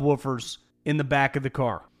subwoofers in the back of the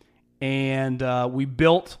car. And we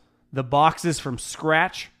built the boxes from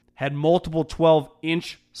scratch, had multiple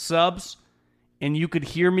 12-inch subs, and you could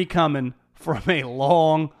hear me coming from a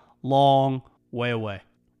long, long way away.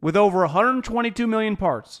 With over 122 million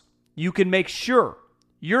parts, you can make sure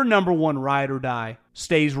your number one ride or die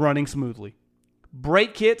stays running smoothly.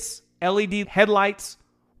 Brake kits, LED headlights,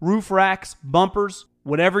 roof racks, bumpers,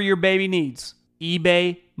 whatever your baby needs,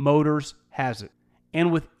 eBay Motors has it.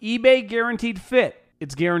 And with eBay Guaranteed Fit,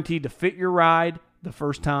 it's guaranteed to fit your ride the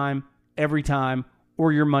first time, every time,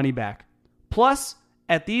 or your money back. Plus,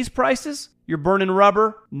 at these prices, you're burning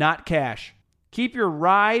rubber, not cash. Keep your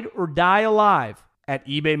ride or die alive at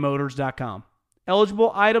ebaymotors.com.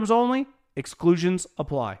 Eligible items only. Exclusions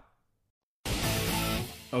apply.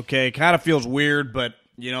 Okay, kind of feels weird, but,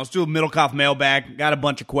 let's do a Middlecoff mailbag. Got a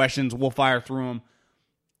bunch of questions. We'll fire through them.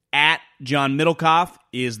 At John Middlecoff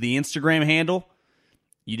is the Instagram handle.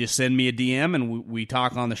 You just send me a DM and we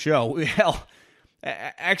talk on the show. Hell,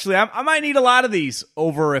 actually, I might need a lot of these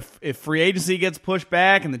over if free agency gets pushed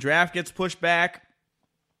back and the draft gets pushed back.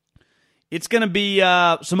 It's going to be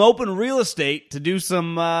some open real estate to do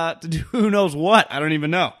who knows what. I don't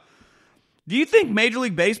even know. Do you think Major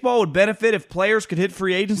League Baseball would benefit if players could hit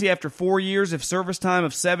free agency after 4 years, if service time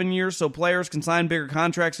of 7 years, so players can sign bigger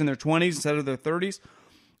contracts in their 20s instead of their 30s?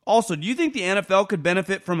 Also, do you think the NFL could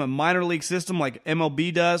benefit from a minor league system like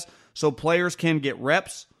MLB does so players can get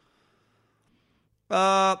reps?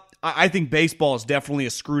 I think baseball is definitely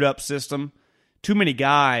a screwed up system. Too many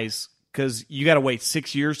guys, because you got to wait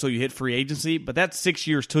 6 years till you hit free agency, but that's 6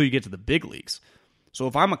 years till you get to the big leagues. So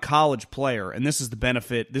if I'm a college player, and this is the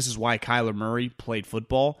benefit, this is why Kyler Murray played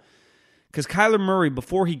football, because Kyler Murray,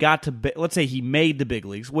 before he got to, let's say he made the big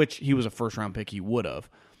leagues, which he was a first-round pick, he would have,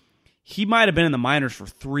 he might have been in the minors for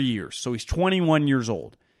 3 years, so he's 21 years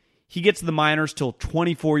old. He gets to the minors till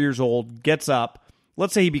 24 years old, gets up.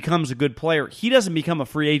 Let's say he becomes a good player. He doesn't become a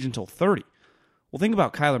free agent until 30. Well, think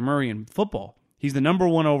about Kyler Murray in football. He's the number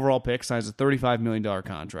one overall pick, signs a $35 million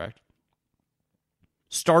contract.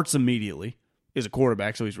 Starts immediately. Is a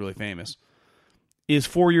quarterback, so he's really famous. Is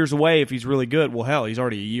 4 years away if he's really good. Well, hell, he's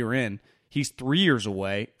already a year in. He's 3 years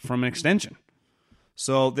away from an extension.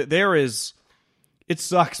 So it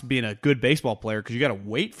sucks being a good baseball player because you got to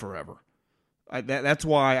wait forever. That's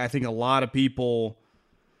why I think a lot of people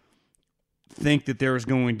think that there is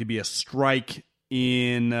going to be a strike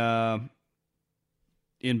in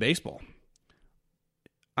baseball.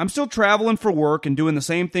 I'm still traveling for work and doing the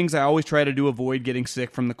same things I always try to do, avoid getting sick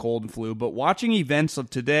from the cold and flu, but watching events of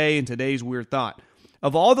today and today's weird thought.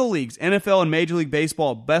 Of all the leagues, NFL and Major League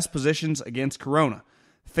Baseball best positions against corona.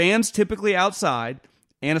 Fans typically outside,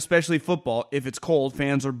 and especially football, if it's cold,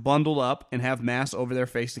 fans are bundled up and have masks over their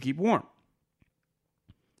face to keep warm.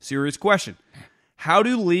 Serious question. How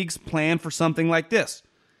do leagues plan for something like this?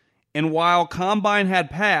 And while Combine had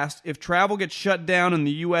passed, if travel gets shut down in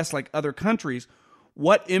the U.S. like other countries,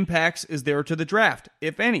 what impacts is there to the draft,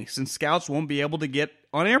 if any, since scouts won't be able to get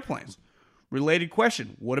on airplanes? Related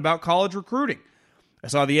question, what about college recruiting? I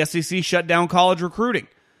saw the SEC shut down college recruiting.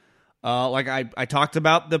 I talked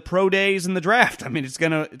about the pro days and the draft. I mean, it's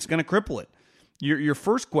gonna cripple it. Your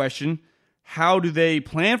first question, how do they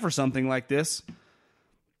plan for something like this?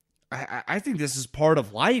 I think this is part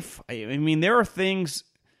of life. I mean, there are things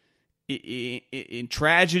in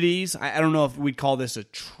tragedies. I don't know if we'd call this a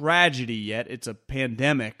tragedy yet. It's a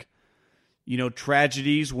pandemic. You know,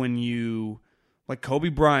 tragedies like Kobe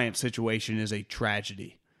Bryant's situation is a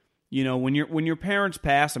tragedy. You know, when your parents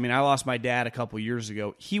pass, I mean, I lost my dad a couple years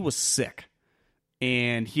ago. He was sick,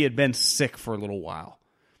 and he had been sick for a little while.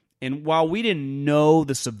 And while we didn't know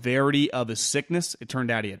the severity of his sickness, it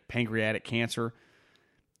turned out he had pancreatic cancer.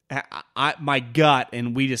 My gut,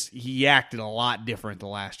 and he acted a lot different the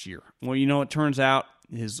last year. Well, you know, it turns out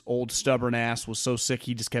his old stubborn ass was so sick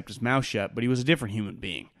he just kept his mouth shut, but he was a different human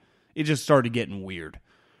being. It just started getting weird.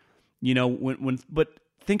 You know, but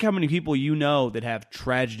think how many people you know that have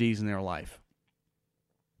tragedies in their life.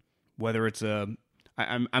 Whether it's I'm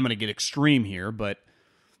going to get extreme here, but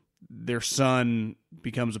their son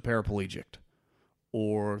becomes a paraplegic,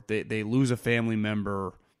 or they lose a family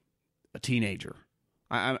member, a teenager.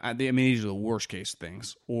 I mean, these are the worst case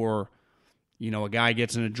things. Or, you know, a guy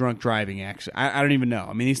gets in a drunk driving accident. I don't even know.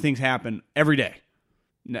 I mean, these things happen every day.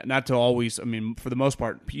 Not to always, I mean, for the most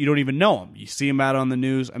part, you don't even know them. You see them out on the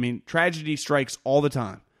news. I mean, tragedy strikes all the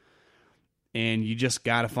time. And you just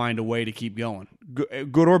got to find a way to keep going.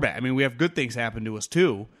 Good or bad. I mean, we have good things happen to us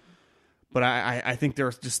too. But I think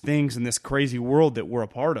there's just things in this crazy world that we're a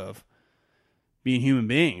part of, being human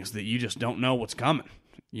beings, that you just don't know what's coming.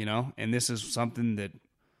 You know, and this is something that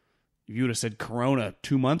if you would have said Corona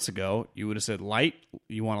 2 months ago, you would have said light.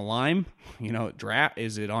 You want a lime? You know, draft.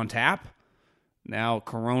 Is it on tap? Now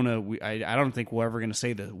Corona. I don't think we're ever going to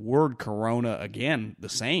say the word Corona again the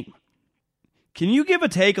same. Can you give a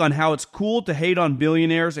take on how it's cool to hate on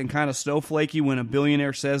billionaires and kind of snowflakey when a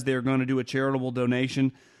billionaire says they're going to do a charitable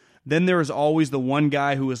donation? Then there is always the one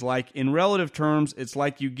guy who is like, in relative terms, it's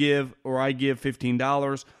like you give or I give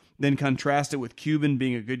 $15. Then contrast it with Cuban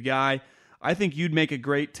being a good guy. I think you'd make a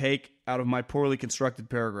great take out of my poorly constructed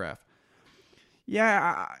paragraph.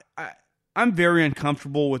 Yeah, I'm very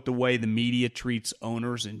uncomfortable with the way the media treats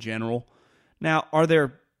owners in general. Now, are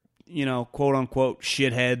there, you know, quote-unquote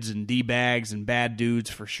shitheads and D-bags and bad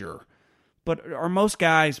dudes? For sure. But are most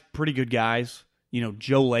guys pretty good guys? You know,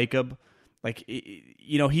 Joe Lacob, like,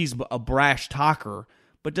 you know, he's a brash talker,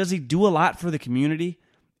 but does he do a lot for the community?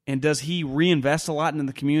 And does he reinvest a lot in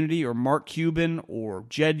the community? Or Mark Cuban or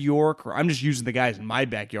Jed York, or I'm just using the guys in my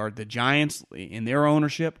backyard, the Giants in their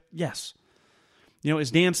ownership? Yes. You know, is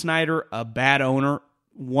Dan Snyder a bad owner?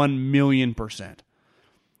 1,000,000%.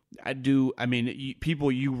 I mean,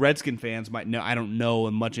 you Redskin fans might know, I don't know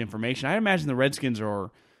much information. I imagine the Redskins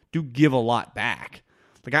do give a lot back.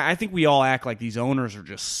 Like, I think we all act like these owners are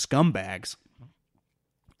just scumbags.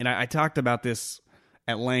 And I talked about this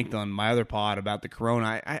at length on my other pod about the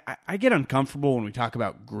Corona. I get uncomfortable when we talk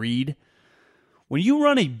about greed. When you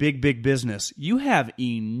run a big business, you have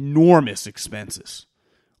enormous expenses.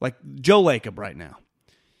 Like Joe Lacob right now.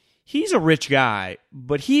 He's a rich guy,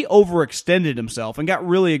 but he overextended himself and got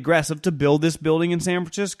really aggressive to build this building in San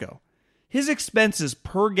Francisco. His expenses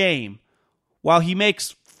per game, while he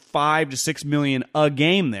makes $5 to $6 million a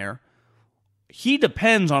game there, he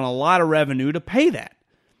depends on a lot of revenue to pay that.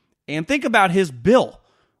 And think about his bill.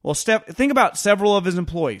 Well, think about several of his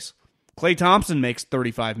employees. Klay Thompson makes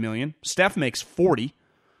 $35 million. Steph makes $40.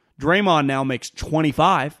 Draymond now makes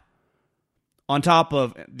 $25. On top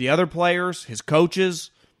of the other players, his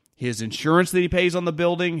coaches, his insurance that he pays on the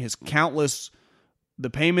building, the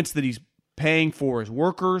payments that he's paying for his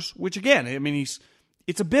workers, which again, I mean,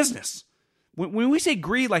 it's a business. When we say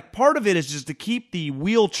greed, like part of it is just to keep the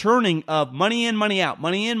wheel churning of money in, money out,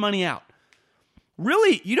 money in, money out.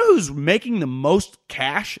 Really, you know who's making the most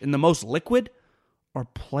cash and the most liquid? Are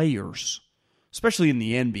players, especially in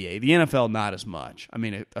the NBA. The NFL, not as much. I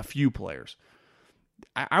mean, a few players.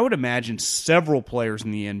 I would imagine several players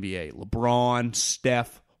in the NBA. LeBron,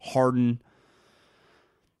 Steph, Harden.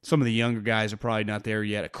 Some of the younger guys are probably not there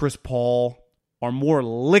yet. Chris Paul. are more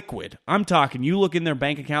liquid. I'm talking, you look in their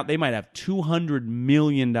bank account, they might have $200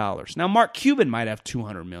 million. Now, Mark Cuban might have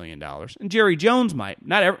 $200 million, and Jerry Jones might.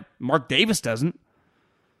 Mark Davis doesn't.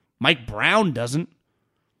 Mike Brown doesn't.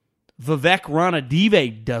 Vivek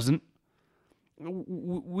Ranadive doesn't.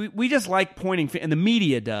 We just like pointing, and the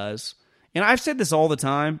media does. And I've said this all the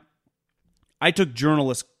time. I took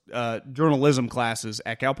journalism classes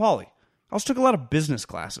at Cal Poly. I also took a lot of business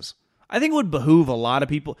classes. I think it would behoove a lot of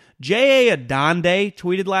people. J.A. Adande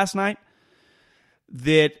tweeted last night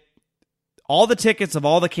that all the tickets of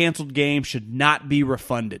all the canceled games should not be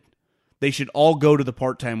refunded. They should all go to the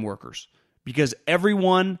part-time workers, because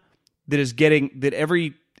everyone that is getting that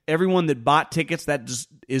everyone that bought tickets, that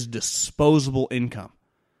is disposable income.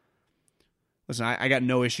 Listen, I got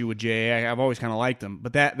no issue with J.A. I've always kind of liked him,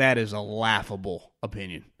 but that is a laughable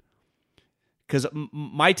opinion. Because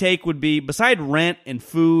my take would be, beside rent and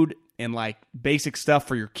food and like basic stuff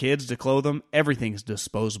for your kids to clothe them, everything's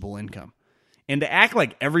disposable income. And to act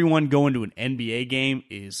like everyone going to an NBA game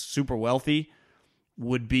is super wealthy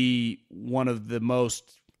would be one of the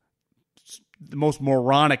most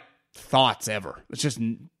moronic thoughts ever. It's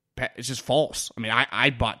just false. I mean, I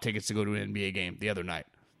bought tickets to go to an NBA game the other night.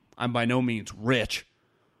 I'm by no means rich.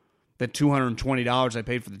 That $220 I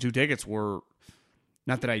paid for the 2 tickets were,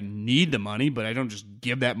 not that I need the money, but I don't just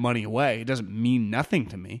give that money away. It doesn't mean nothing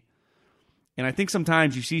to me. And I think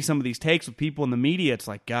sometimes you see some of these takes with people in the media, it's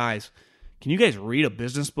like, guys, can you guys read a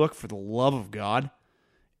business book for the love of God?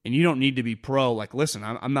 And you don't need to be pro. Like, listen,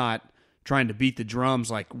 I'm not trying to beat the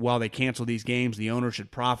drums like, while they cancel these games, the owner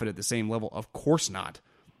should profit at the same level. Of course not.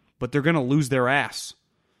 But they're going to lose their ass.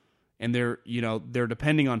 And they're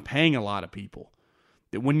depending on paying a lot of people.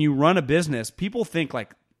 That when you run a business, people think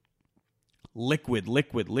like liquid.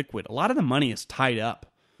 A lot of the money is tied up.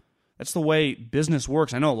 That's the way business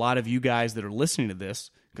works. I know a lot of you guys that are listening to this,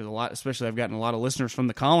 because especially I've gotten a lot of listeners from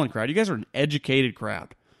the Colin crowd. You guys are an educated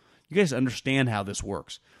crowd. You guys understand how this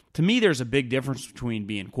works. To me, there's a big difference between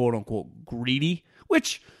being quote-unquote greedy,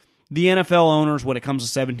 which the NFL owners, when it comes to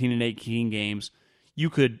 17 and 18 games, you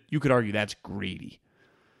could argue that's greedy.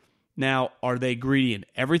 Now, are they greedy in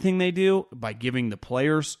everything they do by giving the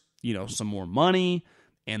players, some more money,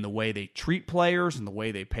 and the way they treat players and the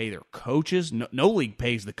way they pay their coaches? No league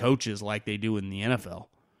pays the coaches like they do in the NFL.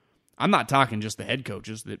 I'm not talking just the head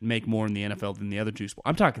coaches that make more in the NFL than the other two sports.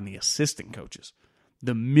 I'm talking the assistant coaches,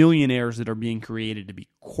 the millionaires that are being created to be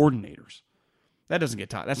coordinators. That doesn't get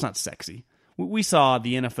taught. That's not sexy. We saw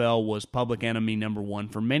the NFL was public enemy number 1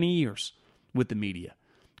 for many years with the media.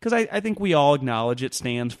 Because I think we all acknowledge it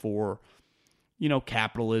stands for,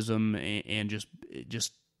 capitalism and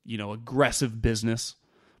just aggressive business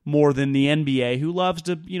more than the NBA, who loves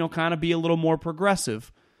to, kind of be a little more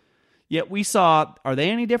progressive. Yet we saw, are they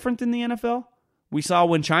any different than the NFL? We saw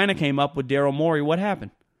when China came up with Daryl Morey, what happened?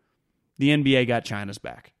 The NBA got China's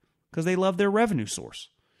back because they love their revenue source.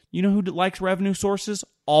 You know who likes revenue sources?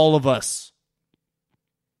 All of us.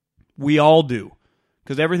 We all do,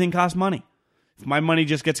 because everything costs money. If my money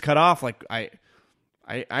just gets cut off, like I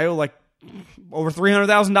owe like over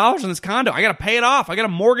 $300,000 in this condo. I got to pay it off. I got a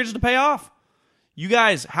mortgage to pay off. You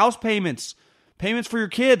guys, house payments for your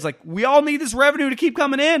kids. Like, we all need this revenue to keep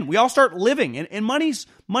coming in. We all start living, and money's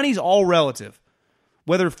all relative.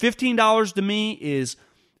 Whether $15 to me is,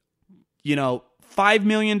 $5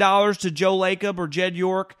 million to Joe Lacob or Jed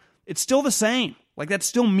York, it's still the same. Like, that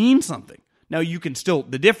still means something. Now,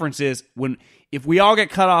 the difference is if we all get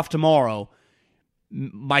cut off tomorrow,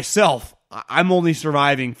 myself, I'm only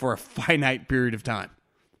surviving for a finite period of time.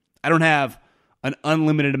 I don't have an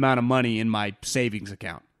unlimited amount of money in my savings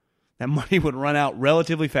account. That money would run out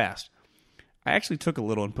relatively fast. I actually took a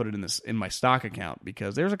little and put it in my stock account,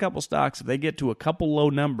 because there's a couple stocks, if they get to a couple low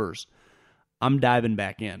numbers, I'm diving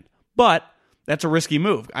back in. But that's a risky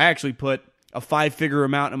move. I actually put a 5-figure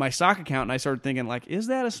amount in my stock account, and I started thinking, like, is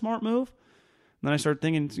that a smart move? And then I started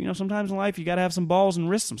thinking, sometimes in life you got to have some balls and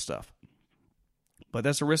risk some stuff. But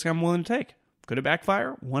that's a risk I'm willing to take. Could it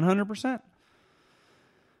backfire? 100%.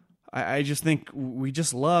 I just think we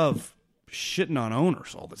just love shitting on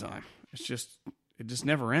owners all the time. It just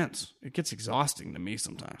never ends. It gets exhausting to me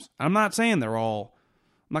sometimes. I'm not saying I'm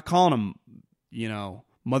not calling them,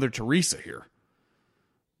 Mother Teresa here.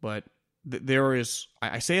 But there is,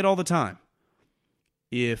 I say it all the time.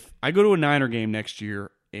 If I go to a Niner game next year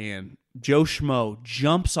and Joe Schmo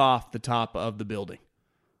jumps off the top of the building,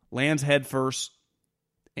 lands head first,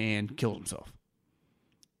 and kills himself,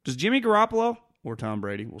 does Jimmy Garoppolo or Tom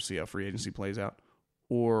Brady, we'll see how free agency plays out,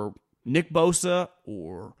 or Nick Bosa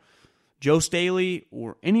or Joe Staley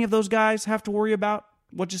or any of those guys have to worry about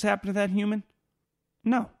what just happened to that human?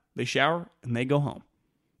 No. They shower and they go home.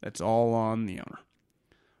 That's all on the owner.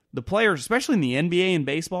 The players, especially in the NBA and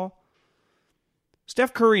baseball,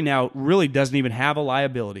 Steph Curry now really doesn't even have a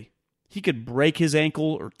liability. He could break his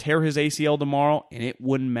ankle or tear his ACL tomorrow, and it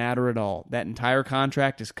wouldn't matter at all. That entire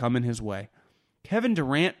contract is coming his way. Kevin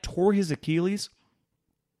Durant tore his Achilles.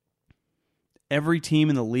 Every team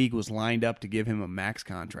in the league was lined up to give him a max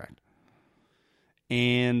contract.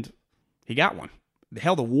 And he got one.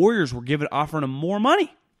 Hell, the Warriors were offering him more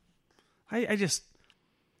money. I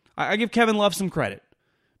give Kevin Love some credit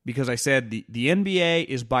because I said the NBA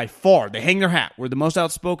is by far, they hang their hat, we're the most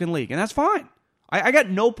outspoken league, and that's fine. I got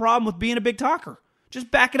no problem with being a big talker.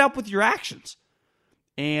 Just back it up with your actions.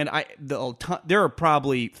 And there are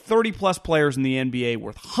probably 30-plus players in the NBA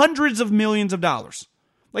worth hundreds of millions of dollars.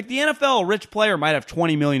 Like the NFL, a rich player might have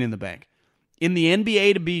 $20 million in the bank. In the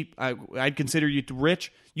NBA, to be, I'd consider you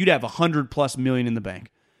rich, you'd have $100+ million in the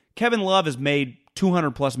bank. Kevin Love has made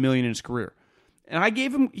 $200+ million in his career. And I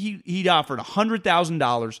gave him, he'd offered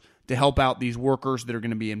 $100,000 to help out these workers that are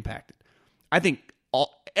going to be impacted. I think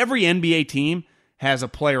every NBA team has a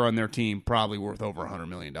player on their team probably worth over $100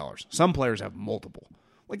 million. Some players have multiple.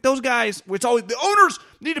 Like those guys, it's always, the owners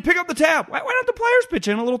need to pick up the tab. Why don't the players pitch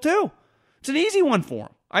in a little too? It's an easy one for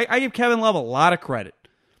him. I give Kevin Love a lot of credit.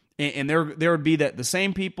 And there would be that the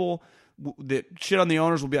same people that shit on the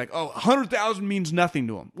owners will be like, oh, 100,000 means nothing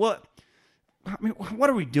to them. What? I mean, what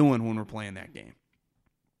are we doing when we're playing that game?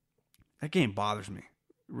 That game bothers me. It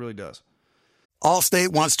really does.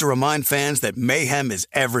 Allstate wants to remind fans that mayhem is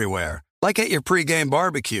everywhere, like at your pregame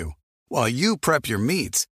barbecue. While you prep your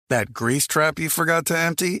meats, that grease trap you forgot to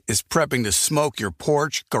empty is prepping to smoke your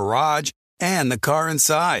porch, garage, and the car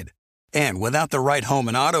inside. And without the right home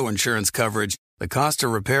and auto insurance coverage, the cost to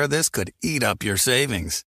repair this could eat up your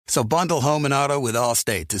savings. So bundle home and auto with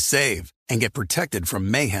Allstate to save and get protected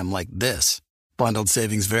from mayhem like this. Bundled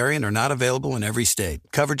savings vary and are not available in every state.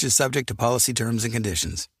 Coverage is subject to policy terms and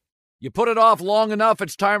conditions. You put it off long enough,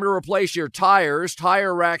 it's time to replace your tires.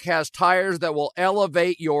 Tire Rack has tires that will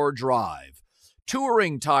elevate your drive.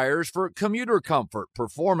 Touring tires for commuter comfort,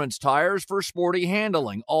 performance tires for sporty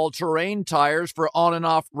handling, all-terrain tires for on- and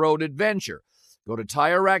off-road adventure. Go to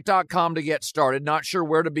TireRack.com to get started. Not sure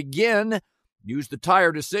where to begin? Use the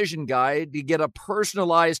Tire Decision Guide to get a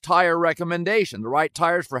personalized tire recommendation, the right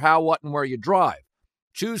tires for how, what, and where you drive.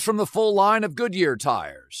 Choose from the full line of Goodyear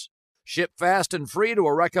tires. Ship fast and free to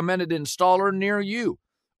a recommended installer near you.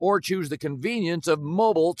 Or choose the convenience of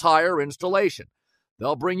mobile tire installation.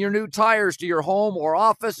 They'll bring your new tires to your home or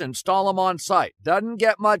office and install them on site. Doesn't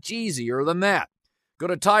get much easier than that. Go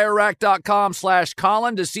to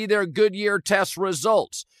TireRack.com/Colin to see their Goodyear test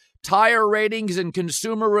results, tire ratings, and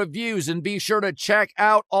consumer reviews, and be sure to check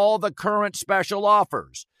out all the current special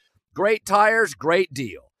offers. Great tires, great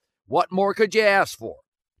deal. What more could you ask for?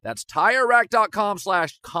 That's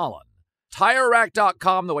TireRack.com/Colin.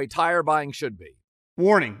 TireRack.com, the way tire buying should be.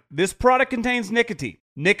 Warning, this product contains nicotine.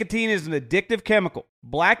 Nicotine is an addictive chemical.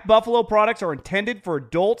 Black Buffalo products are intended for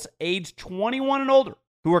adults aged 21 and older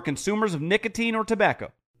who are consumers of nicotine or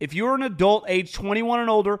tobacco. If you're an adult aged 21 and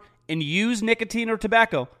older and use nicotine or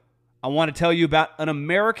tobacco, I want to tell you about an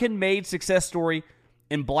American-made success story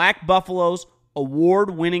in Black Buffalo's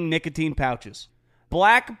award-winning nicotine pouches.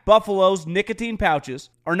 Black Buffalo's nicotine pouches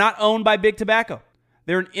are not owned by Big Tobacco.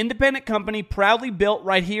 They're an independent company proudly built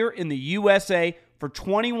right here in the USA for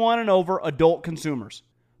 21 and over adult consumers.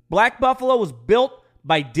 Black Buffalo was built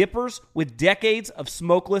by dippers with decades of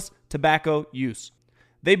smokeless tobacco use.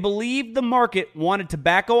 They believed the market wanted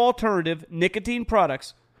tobacco alternative nicotine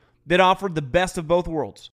products that offered the best of both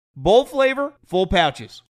worlds. Bold flavor, full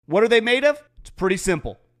pouches. What are they made of? It's pretty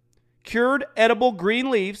simple. Cured edible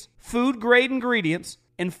green leaves, food-grade ingredients,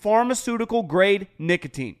 and pharmaceutical-grade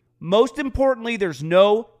nicotine. Most importantly, there's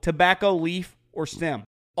no tobacco leaf or stem.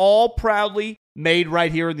 All proudly made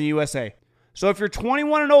right here in the USA. So if you're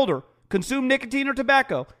 21 and older, consume nicotine or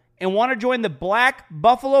tobacco, and want to join the Black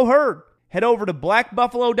Buffalo herd, head over to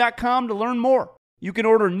blackbuffalo.com to learn more. You can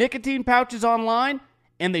order nicotine pouches online,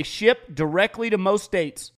 and they ship directly to most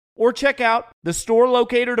states. Or check out the store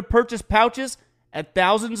locator to purchase pouches at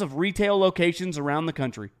thousands of retail locations around the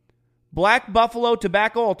country. Black Buffalo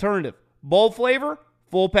Tobacco Alternative. Bold flavor,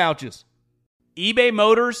 full pouches. eBay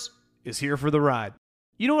Motors is here for the ride.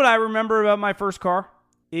 You know what I remember about my first car?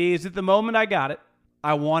 Is at the moment I got it,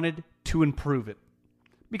 I wanted to improve it.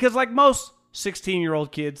 Because like most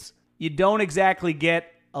 16-year-old kids, you don't exactly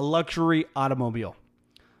get a luxury automobile.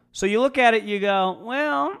 So you look at it, you go,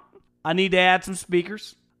 well, I need to add some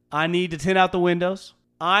speakers. I need to tint out the windows.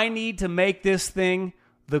 I need to make this thing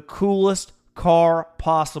the coolest car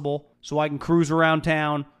possible so I can cruise around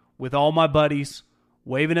town with all my buddies,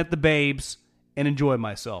 waving at the babes, and enjoy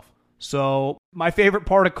myself. So my favorite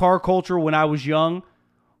part of car culture when I was young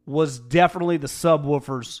was definitely the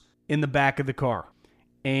subwoofers in the back of the car.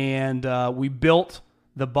 And we built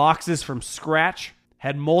the boxes from scratch,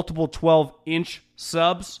 had multiple 12-inch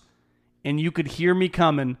subs, and you could hear me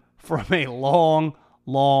coming from a long,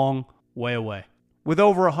 long way away. With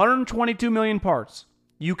over 122 million parts,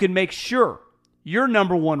 you can make sure your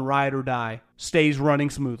number one ride or die stays running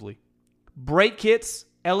smoothly. Brake kits,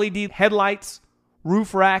 LED headlights,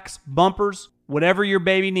 roof racks, bumpers, whatever your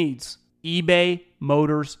baby needs, eBay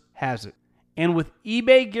Motors has it. And with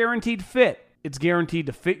eBay Guaranteed Fit, it's guaranteed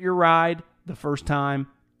to fit your ride the first time,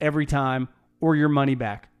 every time, or your money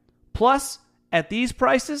back. Plus, at these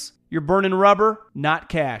prices, you're burning rubber, not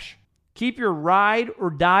cash. Keep your ride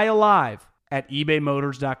or die alive at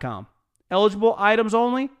ebaymotors.com. Eligible items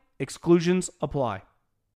only. Exclusions apply.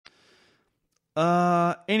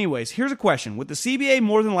 Anyways, here's a question. With the CBA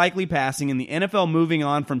more than likely passing and the NFL moving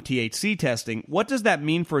on from THC testing, what does that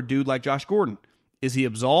mean for a dude like Josh Gordon? Is he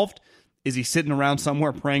absolved? Is he sitting around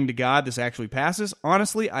somewhere praying to God this actually passes?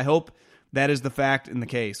 Honestly, I hope that is the fact in the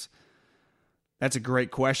case. That's a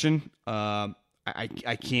great question. I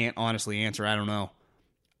can't honestly answer. I don't know.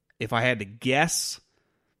 If I had to guess,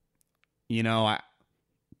 like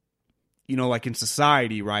in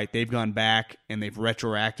society, right, they've gone back and they've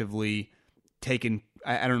retroactively taken,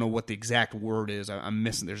 I don't know what the exact word is. I'm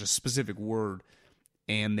missing. There's a specific word.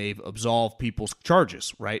 And they've absolved people's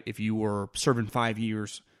charges, right? If you were serving 5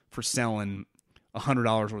 years for selling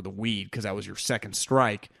 $100 worth of weed because that was your second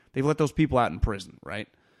strike, they've let those people out in prison, right?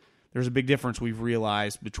 There's a big difference we've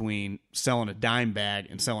realized between selling a dime bag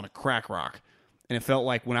and selling a crack rock. And it felt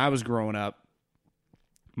like when I was growing up,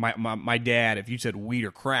 my dad, if you said weed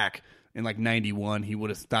or crack in like 91, he would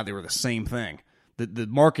have thought they were the same thing. The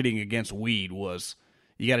marketing against weed was,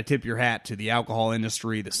 you got to tip your hat to the alcohol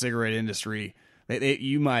industry, the cigarette industry.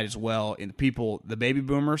 You might as well, and the baby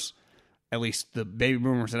boomers, at least the baby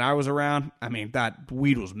boomers that I was around, thought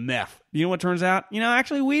weed was meth. You know what turns out?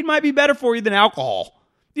 Actually weed might be better for you than alcohol.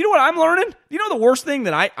 You know what I'm learning? You know the worst thing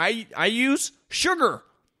that I use? Sugar.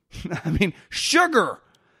 Sugar.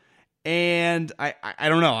 And I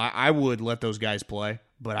don't know. I would let those guys play,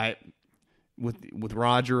 but with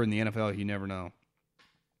Roger and the NFL, you never know.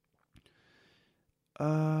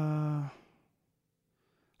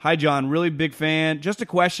 Hi, John. Really big fan. Just a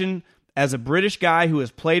question. As a British guy who has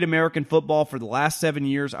played American football for the last 7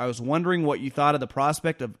 years, I was wondering what you thought of the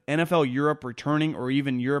prospect of NFL Europe returning or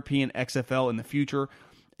even European XFL in the future,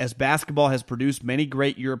 as basketball has produced many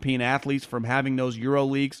great European athletes from having those Euro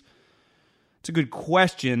leagues. It's a good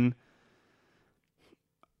question.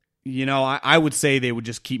 I would say they would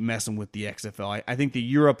just keep messing with the XFL. I think the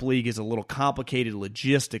Europe League is a little complicated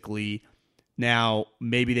logistically. Now,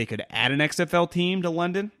 maybe they could add an XFL team to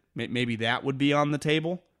London. Maybe that would be on the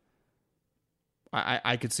table.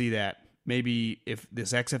 I could see that. Maybe if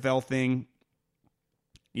this XFL thing,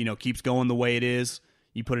 keeps going the way it is,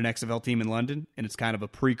 you put an XFL team in London, and it's kind of a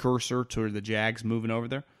precursor to the Jags moving over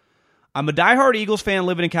there. I'm a diehard Eagles fan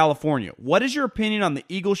living in California. What is your opinion on the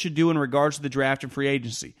Eagles should do in regards to the draft and free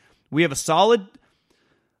agency? We have a solid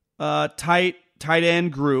tight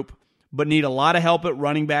end group, but need a lot of help at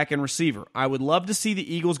running back and receiver. I would love to see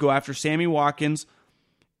the Eagles go after Sammy Watkins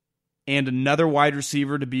and another wide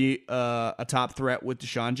receiver to be a top threat with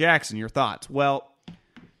Deshaun Jackson. Your thoughts? Well,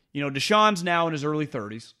 Deshaun's now in his early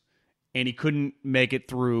 30s, and he couldn't make it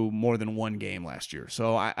through more than one game last year.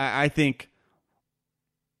 So I think,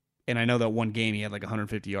 and I know that one game he had like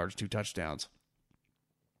 150 yards, 2 touchdowns.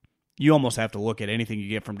 You almost have to look at anything you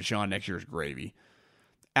get from Deshaun next year as gravy.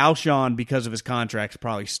 Alshon, because of his contract, is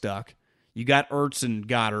probably stuck. You got Ertz and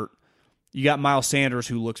Goddard. You got Miles Sanders,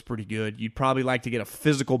 who looks pretty good. You'd probably like to get a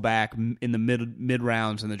physical back in the mid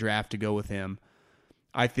rounds in the draft to go with him.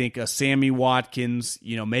 I think a Sammy Watkins,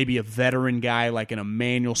 maybe a veteran guy like an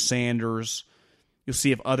Emmanuel Sanders. You'll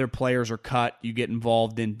see if other players are cut, you get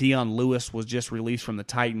involved in. Dion Lewis was just released from the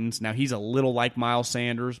Titans. Now, he's a little like Miles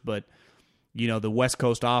Sanders, but, the West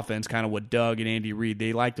Coast offense, kind of what Doug and Andy Reid,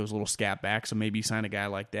 they like those little scat backs, so maybe sign a guy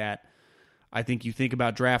like that. I think you think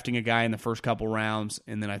about drafting a guy in the first couple rounds,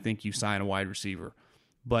 and then I think you sign a wide receiver.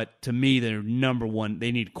 But to me, they're number one.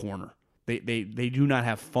 They need corner. They do not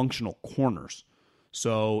have functional corners.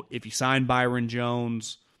 So if you sign Byron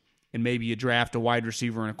Jones and maybe you draft a wide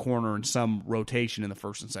receiver and a corner in some rotation in the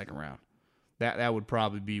first and second round, that would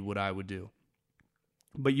probably be what I would do.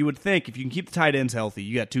 But you would think if you can keep the tight ends healthy,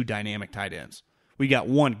 you got 2 dynamic tight ends. We got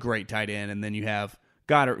one great tight end, and then you have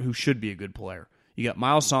Goddard, who should be a good player. You got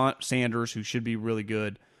Miles Sanders, who should be really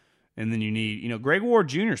good. And then you need, Greg Ward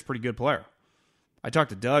Jr. is a pretty good player. I talked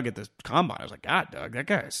to Doug at the combine. I was like, God, Doug, that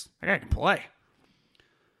guy can play.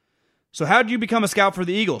 So how did you become a scout for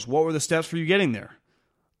the Eagles? What were the steps for you getting there?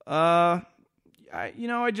 I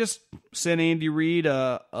just sent Andy Reid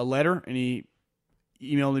a letter, and he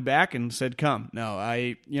emailed me back and said, come. No,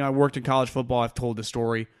 I worked in college football. I've told this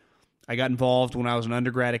story. I got involved when I was an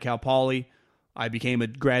undergrad at Cal Poly. I became a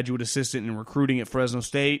graduate assistant in recruiting at Fresno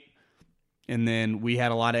State. And then we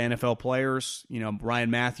had a lot of NFL players.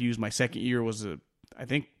 Ryan Matthews, my second year, was I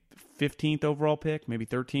think 15th overall pick, maybe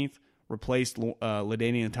 13th. Replaced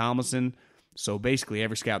LaDainian Tomlinson. So basically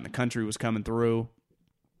every scout in the country was coming through.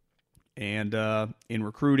 And in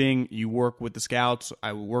recruiting, you work with the scouts.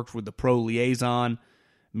 I worked with the pro liaison,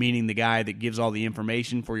 meaning the guy that gives all the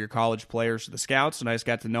information for your college players to the scouts. And I just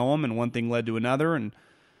got to know them, and one thing led to another, and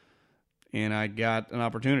I got an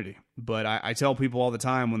opportunity. But I tell people all the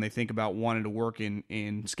time when they think about wanting to work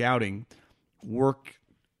in scouting, work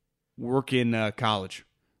in college.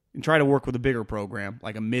 And try to work with a bigger program,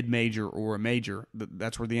 like a mid-major or a major.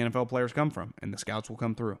 That's where the NFL players come from, and the scouts will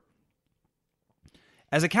come through.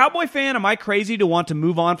 As a Cowboy fan, am I crazy to want to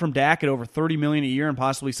move on from Dak at over $30 million a year and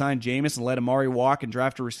possibly sign Jameis and let Amari walk and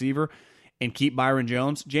draft a receiver and keep Byron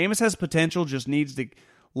Jones? Jameis has potential, just needs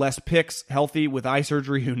less picks, healthy with eye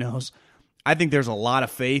surgery, who knows? I think there's a lot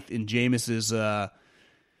of faith in Jameis's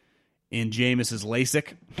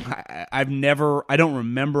LASIK. I don't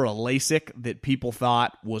remember a LASIK that people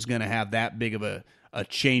thought was going to have that big of a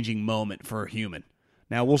changing moment for a human.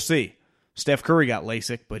 Now, we'll see. Steph Curry got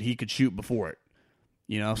LASIK, but he could shoot before it.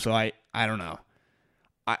 So I don't know.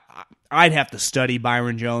 I'd have to study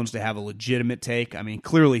Byron Jones to have a legitimate take. I mean,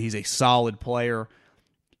 clearly he's a solid player.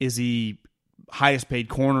 Is he highest paid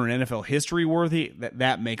corner in NFL history worthy?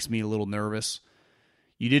 That makes me a little nervous.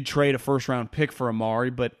 You did trade a first-round pick for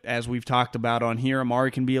Amari, but as we've talked about on here,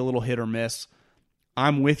 Amari can be a little hit or miss.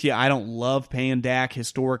 I'm with you. I don't love paying Dak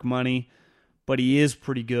historic money, but he is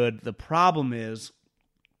pretty good. The problem is,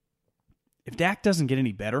 if Dak doesn't get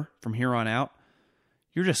any better from here on out,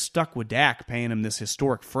 you're just stuck with Dak paying him this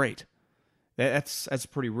historic freight. That's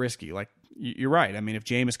pretty risky. Like, you're right. I mean, if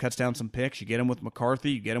Jameis cuts down some picks, you get him with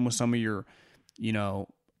McCarthy, you get him with some of your, you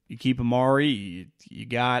keep Amari, you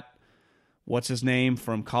got... what's his name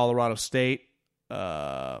from Colorado State?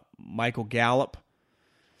 Michael Gallup.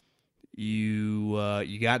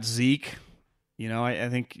 You got Zeke. I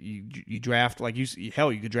think you draft, like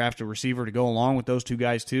you could draft a receiver to go along with those two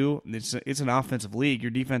guys too. It's an offensive league.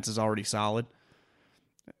 Your defense is already solid.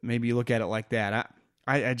 Maybe you look at it like that.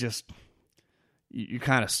 You're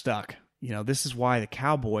kind of stuck. This is why the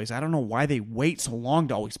Cowboys, I don't know why they wait so long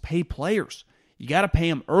to always pay players. You got to pay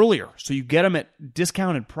them earlier so you get them at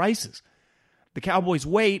discounted prices. The Cowboys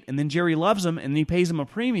wait, and then Jerry loves him, and then he pays him a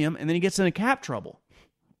premium, and then he gets into cap trouble.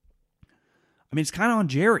 I mean, it's kind of on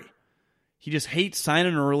Jerry. He just hates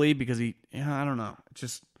signing early because I don't know.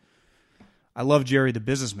 I love Jerry the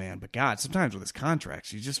businessman, but God, sometimes with his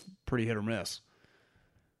contracts, he's just pretty hit or miss.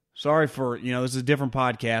 Sorry for, this is a different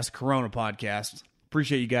podcast, Corona podcast.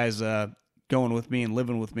 Appreciate you guys going with me and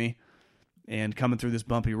living with me and coming through this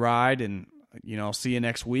bumpy ride, and, I'll see you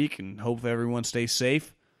next week, and hope everyone stays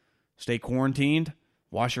safe. Stay quarantined,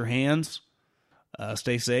 wash your hands,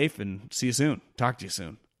 stay safe, and see you soon. Talk to you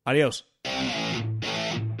soon. Adios.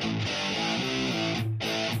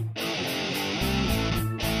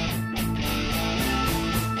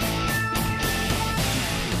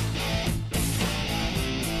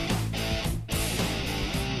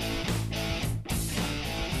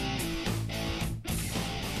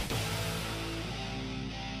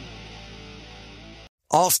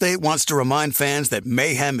 Allstate wants to remind fans that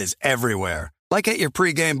mayhem is everywhere, like at your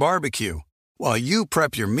pregame barbecue. While you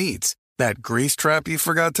prep your meats, that grease trap you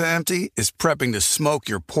forgot to empty is prepping to smoke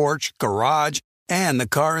your porch, garage, and the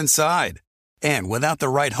car inside. And without the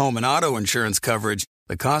right home and auto insurance coverage,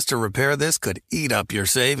 the cost to repair this could eat up your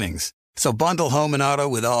savings. So bundle home and auto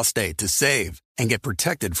with Allstate to save and get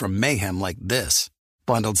protected from mayhem like this.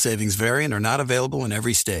 Bundled savings vary and are not available in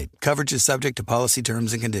every state. Coverage is subject to policy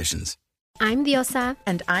terms and conditions. I'm Diosa.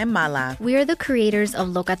 And I'm Mala. We are the creators of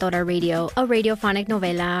Locatora Radio, a radiophonic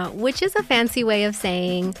novela, which is a fancy way of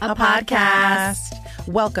saying a podcast.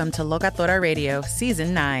 Welcome to Locatora Radio,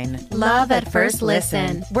 Season 9. Love at first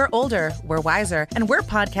listen. We're older, we're wiser, and we're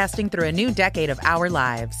podcasting through a new decade of our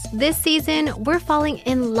lives. This season, we're falling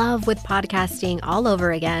in love with podcasting all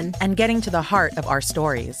over again. And getting to the heart of our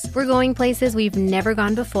stories. We're going places we've never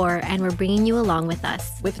gone before, and we're bringing you along with us.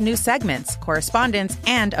 With new segments, correspondence,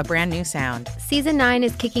 and a brand new sound. Season 9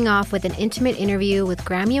 is kicking off with an intimate interview with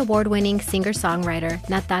Grammy Award-winning singer-songwriter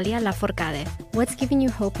Natalia Lafourcade. What's giving you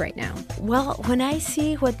hope right now? Well, when I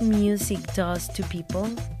see what music does to people,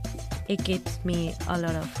 it gives me a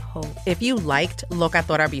lot of hope. If you liked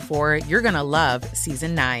Locatora before, you're going to love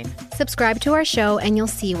Season 9. Subscribe to our show and you'll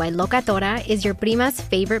see why Locatora is your prima's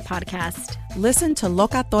favorite podcast. Listen to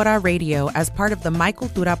Locatora Radio as part of the My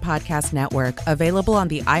Cultura Podcast Network, available on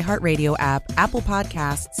the iHeartRadio app, Apple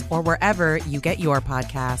Podcasts, or wherever you get your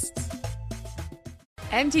podcasts.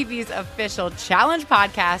 MTV's official Challenge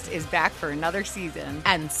podcast is back for another season.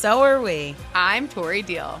 And so are we. I'm Tori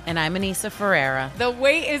Deal. And I'm Anissa Ferreira. The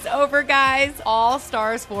wait is over, guys. All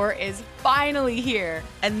Stars 4 is finally here.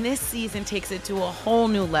 And this season takes it to a whole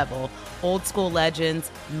new level. Old school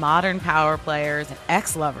legends, modern power players, and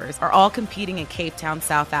ex-lovers are all competing in Cape Town,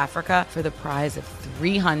 South Africa for the prize of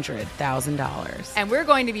 $300,000. And we're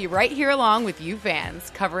going to be right here along with you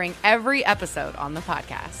fans, covering every episode on the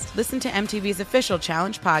podcast. Listen to MTV's official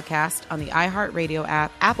Challenge podcast on the iHeartRadio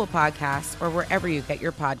app, Apple Podcasts, or wherever you get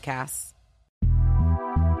your podcasts.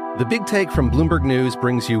 The Big Take from Bloomberg News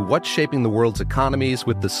brings you what's shaping the world's economies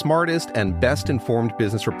with the smartest and best-informed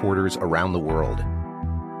business reporters around the world.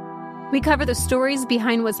 We cover the stories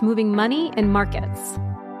behind what's moving money and markets,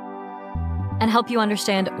 and help you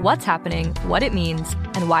understand what's happening, what it means,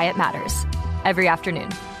 and why it matters every afternoon.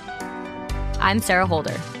 I'm Sarah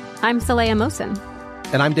Holder. I'm Saleha Mohsin.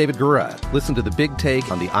 And I'm David Gura. Listen to The Big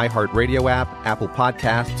Take on the iHeartRadio app, Apple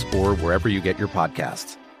Podcasts, or wherever you get your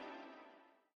podcasts.